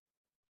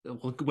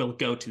 will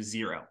go to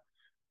zero.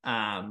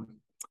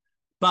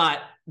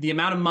 But the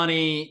amount of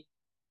money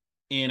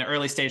in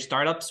early stage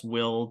startups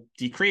will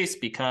decrease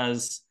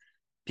because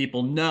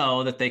people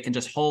know that they can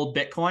just hold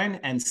Bitcoin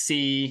and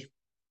see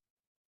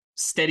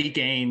steady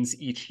gains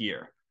each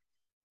year.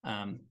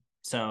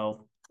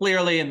 So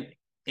clearly,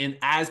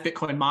 as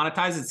Bitcoin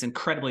monetizes, it's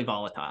incredibly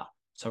volatile.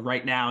 So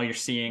right now you're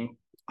seeing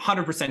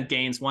 100%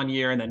 gains one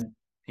year and then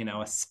a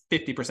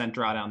 50%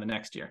 drawdown the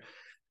next year.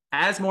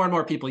 As more and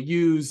more people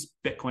use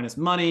Bitcoin as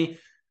money,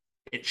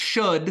 it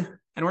should,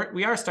 and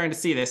we are starting to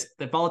see this,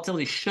 the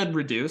volatility should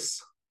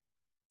reduce,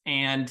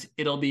 and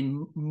it'll be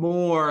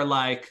more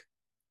like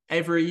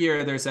every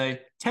year there's a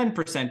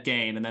 10%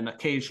 gain and then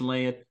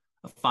occasionally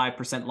a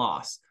 5%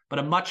 loss, but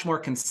a much more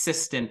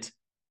consistent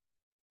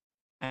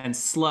and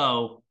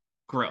slow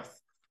growth.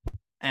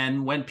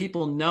 And when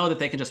people know that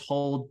they can just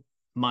hold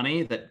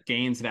money that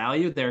gains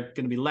value, they're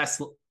going to be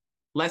less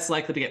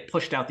likely to get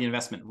pushed out the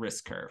investment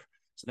risk curve.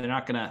 So they're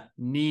not going to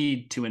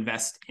need to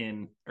invest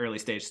in early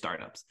stage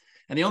startups.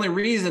 And the only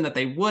reason that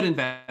they would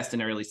invest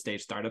in early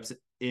stage startups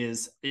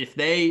is if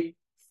they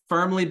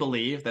firmly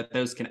believe that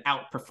those can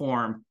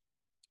outperform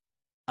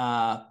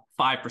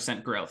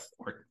 5% growth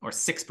or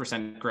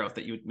 6% growth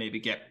that you would maybe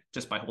get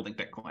just by holding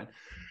Bitcoin.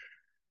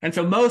 And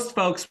so most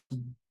folks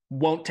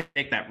won't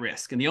take that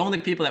risk. And the only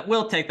people that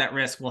will take that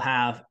risk will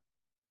have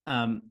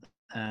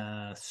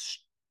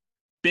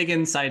big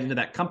insight into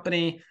that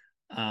company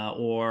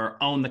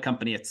or own the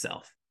company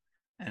itself.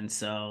 And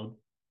so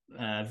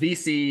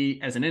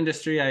VC as an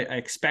industry, I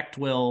expect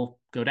will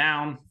go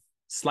down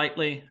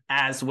slightly,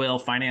 as will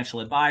financial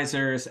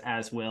advisors,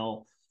 as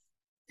will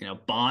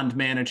bond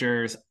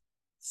managers.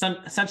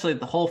 Essentially,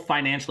 the whole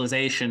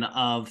financialization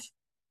of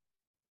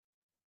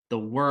the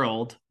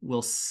world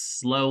will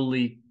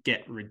slowly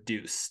get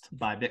reduced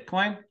by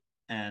Bitcoin,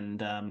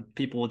 and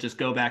people will just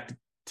go back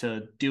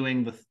to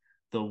doing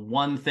the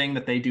one thing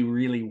that they do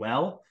really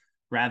well,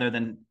 rather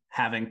than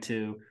having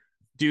to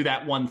do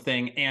that one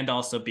thing and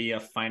also be a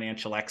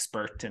financial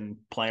expert and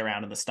play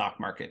around in the stock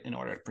market in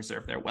order to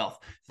preserve their wealth.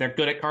 If they're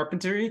good at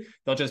carpentry,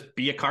 they'll just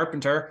be a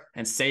carpenter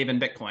and save in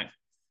Bitcoin.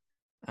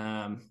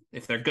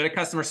 If they're good at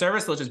customer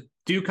service, they'll just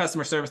do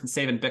customer service and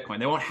save in Bitcoin.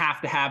 They won't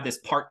have to have this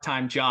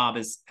part-time job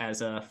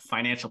as a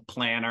financial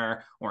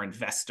planner or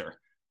investor,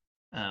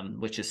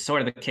 which is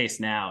sort of the case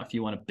now. If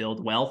you want to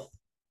build wealth,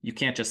 you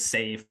can't just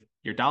save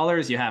your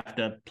dollars. You have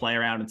to play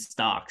around in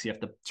stocks. You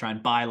have to try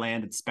and buy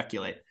land and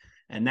speculate.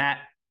 And that,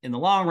 in the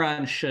long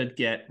run, should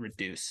get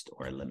reduced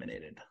or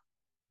eliminated.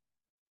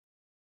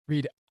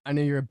 Reed, I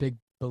know you're a big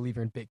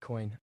believer in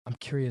Bitcoin. I'm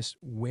curious,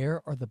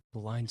 where are the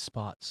blind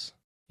spots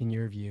in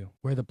your view?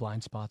 Where are the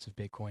blind spots of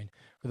Bitcoin,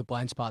 or the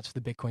blind spots for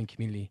the Bitcoin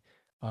community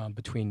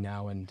between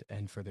now and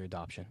further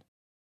adoption?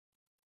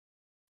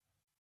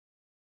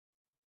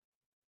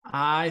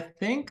 I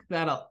think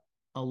that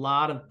a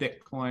lot of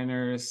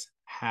Bitcoiners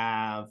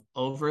have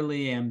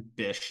overly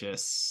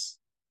ambitious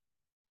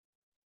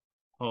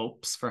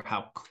hopes for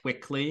how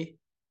quickly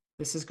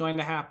this is going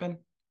to happen,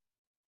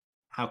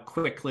 how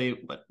quickly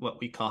what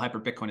we call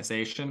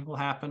hyper-Bitcoinization will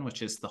happen,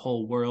 which is the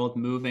whole world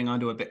moving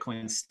onto a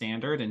Bitcoin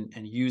standard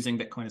and using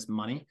Bitcoin as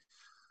money.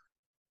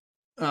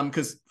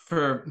 Because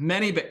for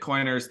many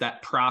Bitcoiners,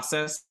 that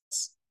process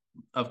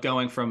of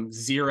going from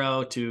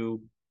zero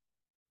to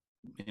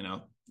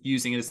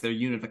using it as their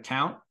unit of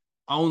account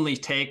only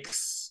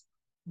takes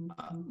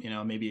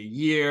maybe a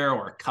year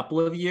or a couple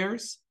of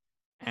years.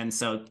 And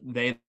so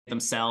they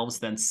themselves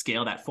then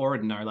scale that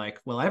forward and are like,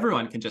 well,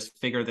 everyone can just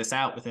figure this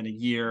out within a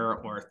year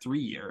or 3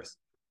 years.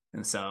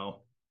 And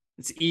so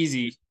it's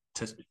easy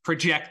to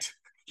project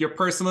your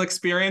personal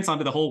experience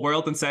onto the whole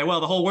world and say,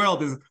 well, the whole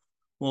world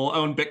will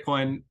own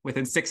Bitcoin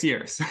within 6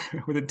 years,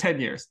 within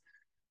 10 years.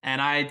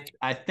 And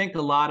I think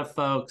a lot of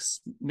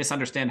folks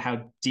misunderstand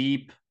how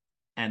deep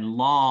and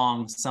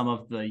long some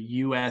of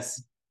the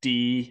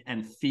USD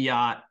and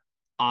fiat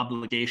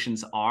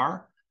obligations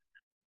are.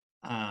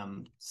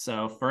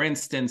 So, for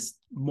instance,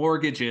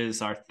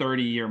 mortgages are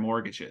 30-year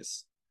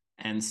mortgages.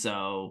 And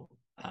so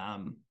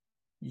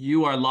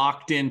you are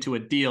locked into a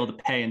deal to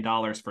pay in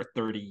dollars for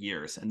 30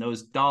 years. And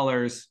those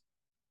dollars,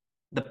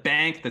 the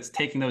bank that's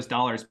taking those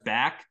dollars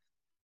back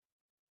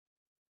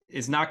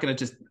is not going to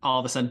just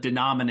all of a sudden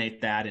denominate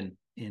that in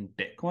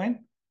Bitcoin.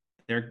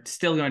 They're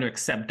still going to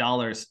accept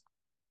dollars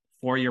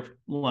for your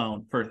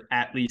loan for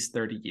at least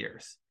 30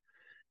 years.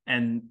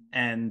 And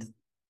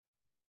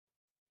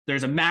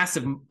there's a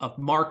massive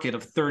market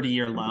of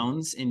 30-year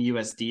loans in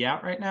USD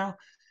out right now.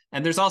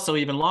 And there's also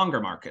even longer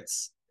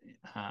markets,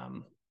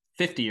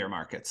 50-year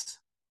markets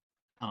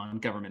on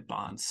government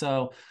bonds.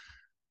 So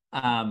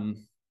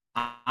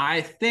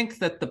I think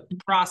that the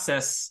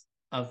process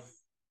of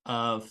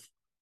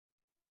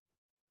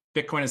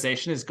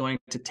Bitcoinization is going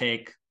to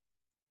take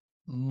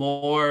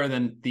more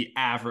than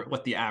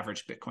what the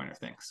average Bitcoiner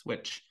thinks,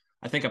 which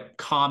I think a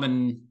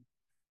commonly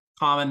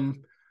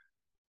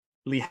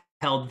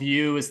held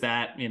view is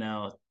that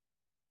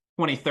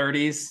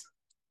 2030s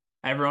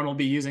everyone will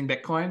be using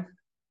Bitcoin,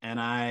 and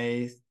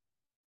I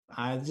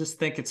just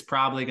think it's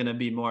probably going to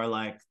be more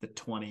like the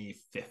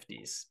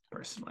 2050s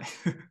personally.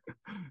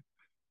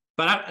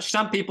 But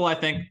some people I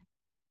think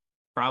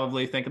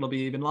probably think it'll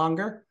be even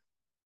longer.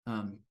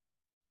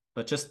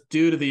 But just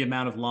due to the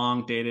amount of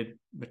long dated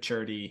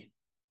maturity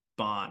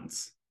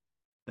bonds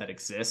that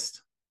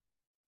exist,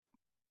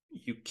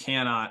 you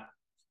cannot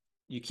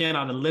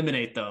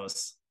eliminate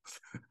those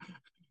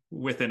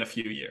within a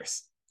few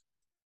years.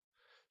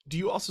 Do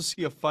you also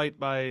see a fight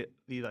by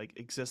the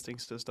existing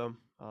system,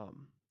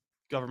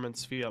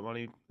 governments, fiat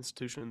money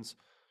institutions,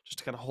 just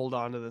to kind of hold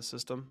on to this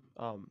system,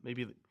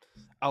 maybe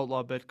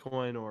outlaw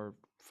Bitcoin or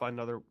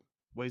find other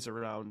ways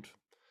around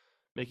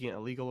making it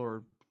illegal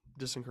or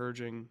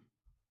discouraging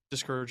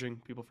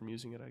people from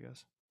using it, I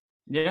guess?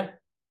 Yeah,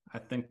 I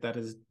think that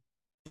is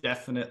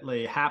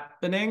definitely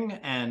happening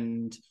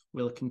and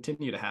will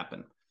continue to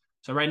happen.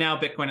 So right now,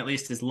 Bitcoin at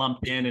least is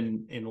lumped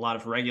in a lot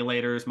of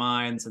regulators'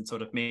 minds and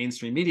sort of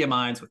mainstream media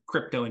minds with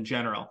crypto in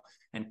general.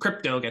 And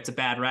crypto gets a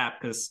bad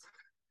rap because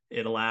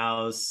it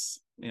allows,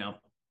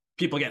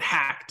 people get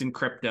hacked in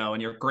crypto,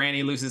 and your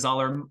granny loses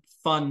all her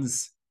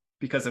funds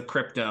because of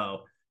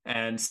crypto.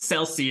 And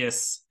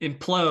Celsius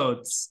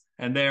implodes,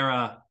 and they're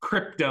a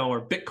crypto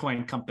or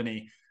Bitcoin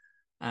company.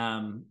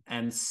 And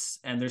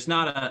there's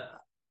not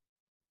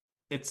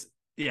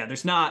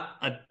there's not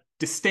a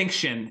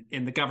distinction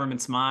in the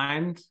government's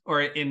mind,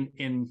 or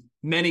in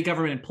many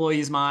government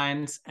employees'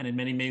 minds and in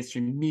many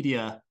mainstream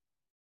media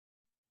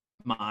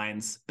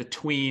minds,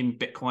 between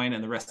Bitcoin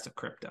and the rest of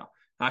crypto.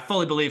 I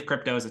fully believe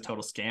crypto is a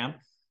total scam,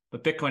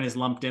 but Bitcoin is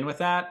lumped in with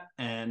that,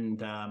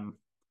 and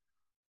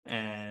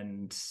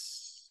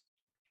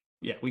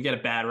yeah, we get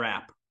a bad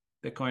rap.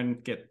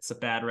 Bitcoin gets a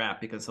bad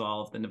rap because of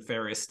all of the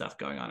nefarious stuff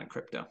going on in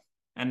crypto,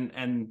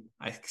 and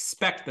I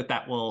expect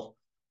that will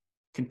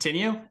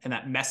continue, and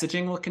that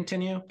messaging will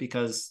continue,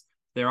 because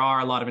there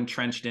are a lot of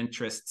entrenched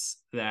interests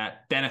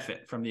that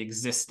benefit from the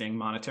existing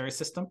monetary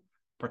system.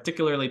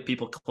 Particularly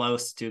people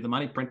close to the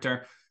money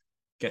printer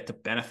get to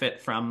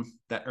benefit from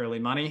that early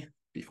money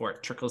before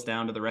it trickles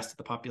down to the rest of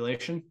the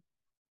population.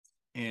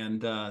 And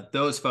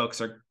those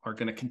folks are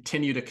going to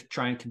continue to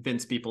try and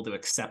convince people to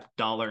accept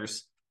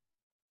dollars,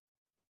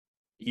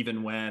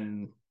 even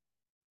when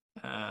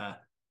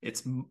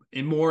it's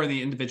more in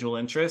the individual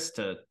interest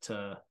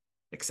to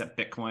accept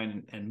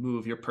Bitcoin and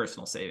move your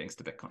personal savings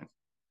to Bitcoin.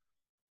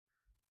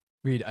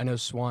 Reed, I know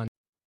Swan.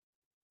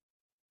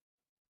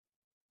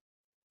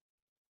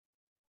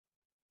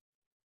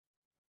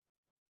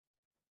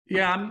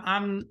 Yeah,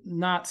 I'm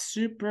not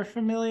super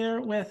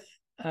familiar with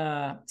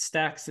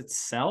Stacks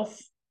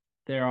itself.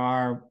 There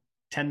are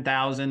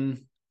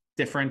 10,000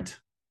 different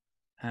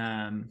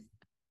altcoins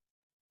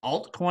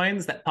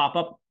that pop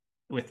up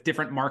with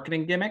different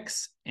marketing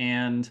gimmicks,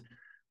 and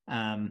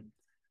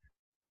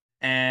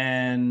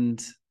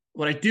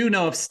what I do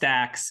know of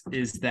Stacks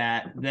is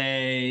that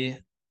they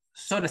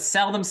sort of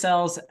sell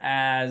themselves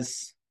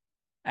as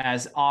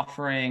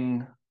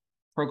offering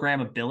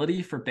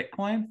programmability for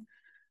Bitcoin.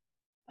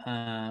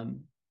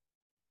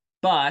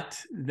 But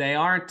they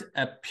aren't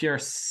a pure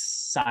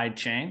side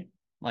chain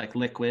like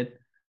Liquid.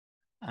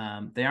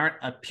 They aren't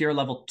a pure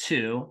level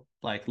 2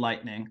 like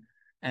Lightning.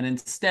 And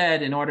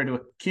instead, in order to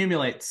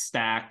accumulate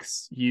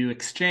stacks, you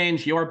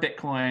exchange your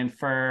Bitcoin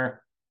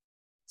for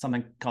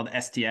something called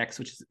STX,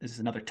 which is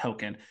another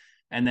token.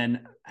 And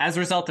then as a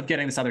result of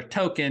getting this other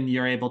token,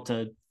 you're able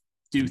to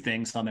do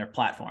things on their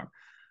platform.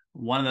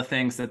 One of the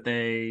things that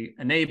they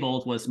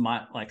enabled was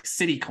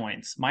City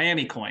Coins,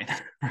 Miami Coin,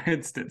 for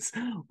instance,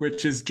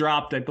 which has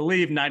dropped, I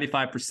believe,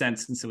 95%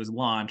 since it was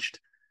launched,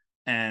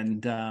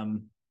 and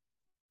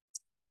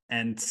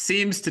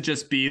seems to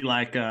just be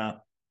like a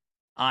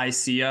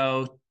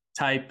ICO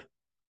type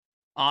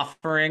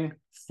offering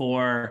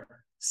for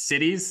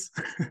cities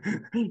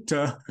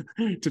to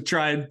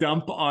try and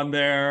dump on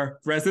their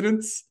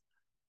residents.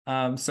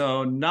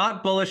 So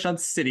not bullish on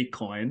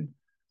Citycoin.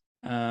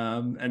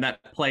 And that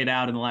played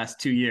out in the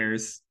last 2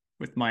 years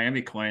with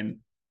Miami Coin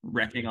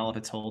wrecking all of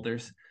its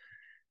holders.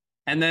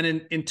 And then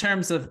in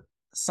terms of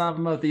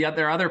some of the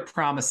other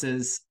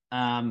promises,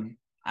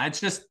 I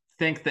just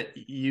think that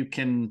you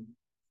can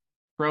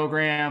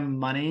program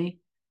money,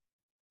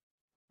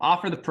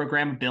 offer the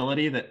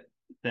programmability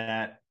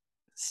that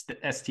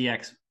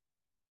STX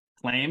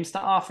claims to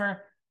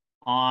offer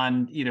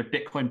on either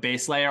Bitcoin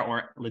base layer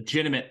or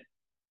legitimate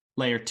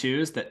layer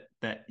twos that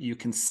you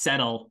can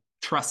settle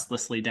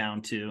trustlessly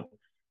down to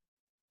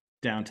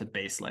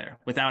base layer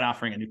without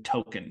offering a new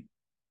token.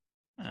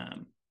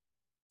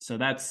 So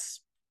that's,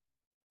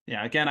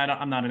 yeah, again,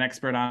 I'm not an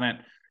expert on it,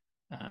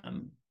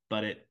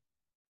 but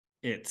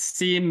it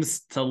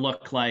seems to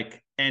look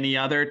like any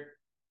other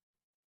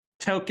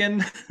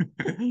token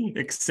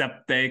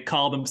except they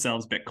call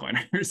themselves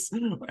Bitcoiners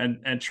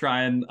and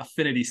try and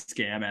affinity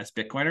scam as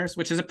Bitcoiners,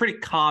 which is a pretty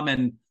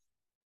common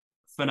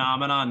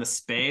phenomenon in the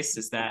space,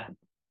 is that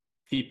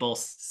people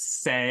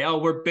say, oh,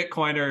 we're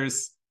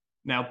Bitcoiners,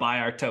 now buy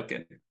our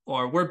token,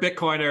 or we're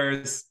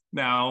Bitcoiners,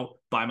 now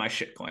buy my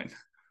shitcoin.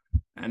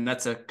 And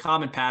that's a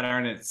common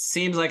pattern. It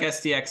seems like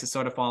STX is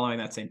sort of following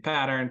that same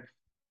pattern.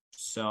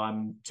 So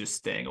I'm just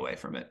staying away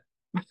from it.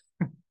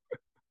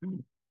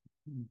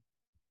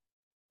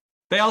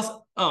 They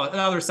also,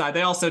 another side,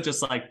 they also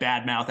just like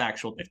badmouth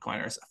actual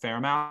Bitcoiners a fair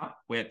amount,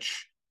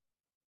 which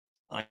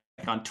like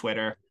on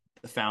Twitter,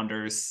 the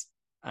founders,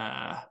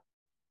 will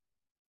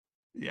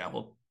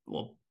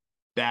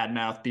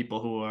badmouth people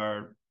who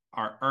are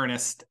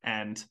earnest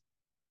and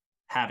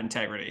have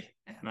integrity.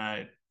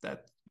 And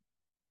that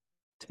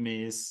to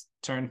me has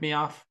turned me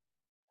off.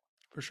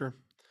 For sure.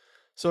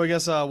 So I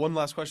guess one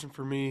last question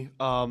for me.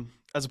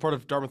 As a part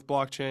of Dartmouth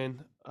blockchain,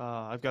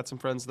 I've got some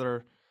friends that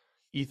are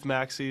ETH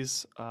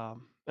maxis,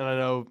 and I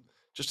know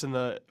just in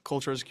the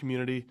culture as a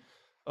community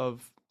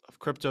of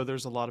crypto,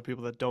 there's a lot of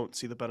people that don't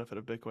see the benefit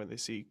of Bitcoin. They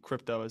see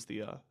crypto as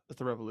the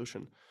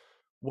revolution.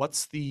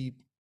 What's the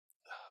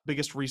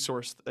biggest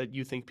resource that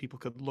you think people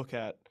could look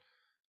at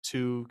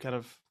to kind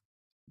of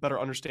better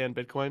understand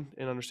Bitcoin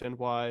and understand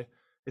why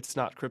it's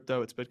not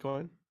crypto, it's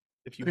Bitcoin?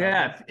 If you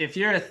have one. If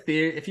you're a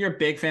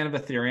big fan of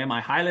Ethereum,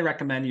 I highly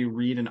recommend you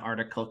read an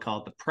article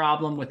called "The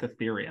Problem with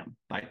Ethereum"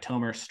 by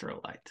Tomer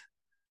Strolight.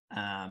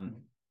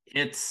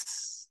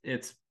 It's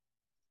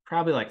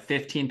probably like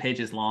 15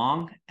 pages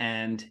long,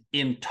 and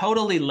in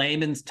totally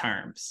layman's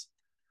terms,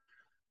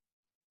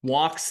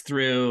 walks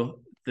through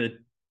the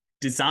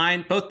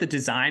design, both the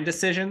design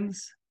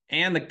decisions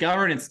and the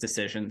governance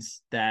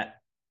decisions that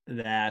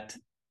the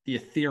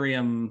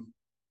Ethereum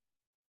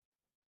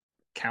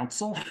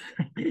Council,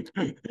 the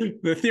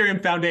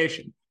Ethereum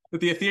Foundation,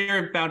 that the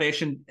Ethereum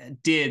Foundation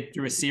did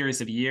through a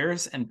series of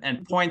years,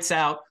 and points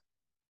out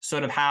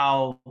sort of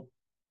how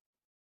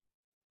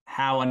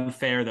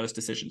unfair those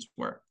decisions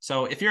were.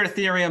 So if you're an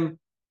Ethereum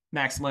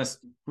maximalist,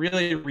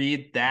 really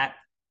read that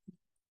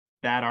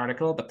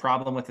article, The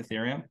Problem with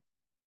Ethereum.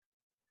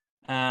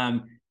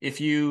 If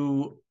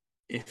you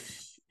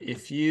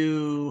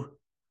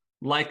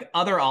like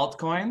other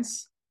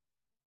altcoins,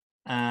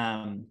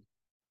 and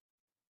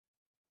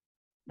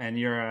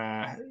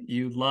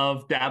you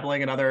love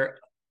dabbling in other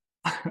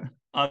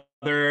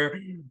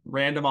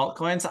random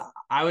altcoins,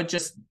 I would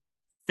just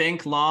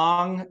think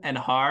long and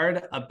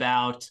hard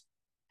about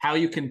how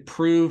you can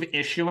prove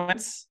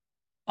issuance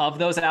of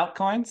those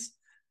altcoins,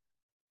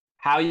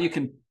 how you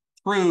can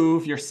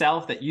prove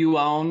yourself that you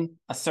own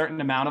a certain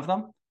amount of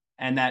them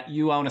and that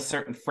you own a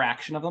certain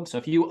fraction of them. So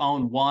if you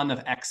own one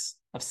of X,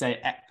 of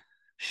say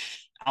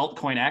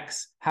altcoin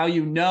X, how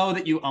you know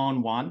that you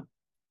own one,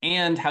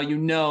 and how you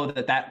know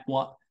that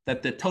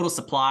the total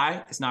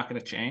supply is not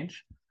going to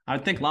change. I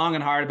would think long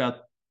and hard about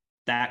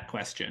that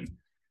question,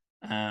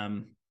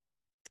 and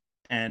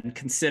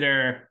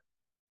consider,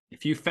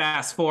 if you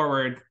fast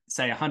forward,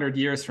 say 100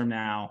 years from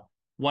now,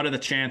 what are the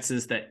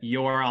chances that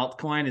your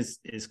altcoin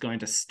is going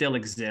to still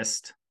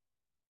exist?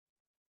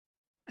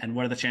 And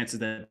what are the chances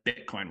that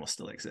Bitcoin will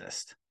still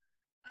exist?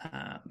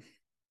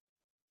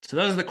 So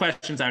those are the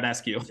questions I would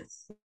ask you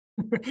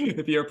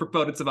if you're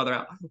proponents of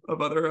other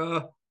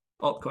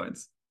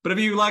altcoins. But if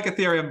you like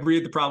Ethereum,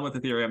 read The Problem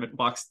with Ethereum. It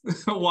walks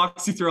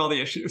you through all the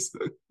issues.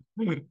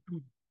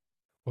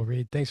 Well,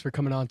 Reed, thanks for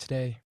coming on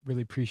today.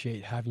 Really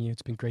appreciate having you.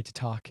 It's been great to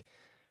talk.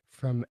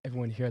 From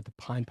everyone here at the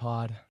Pine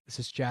Pod, this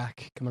is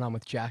Jack coming on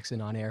with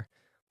Jackson on air.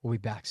 We'll be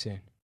back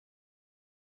soon.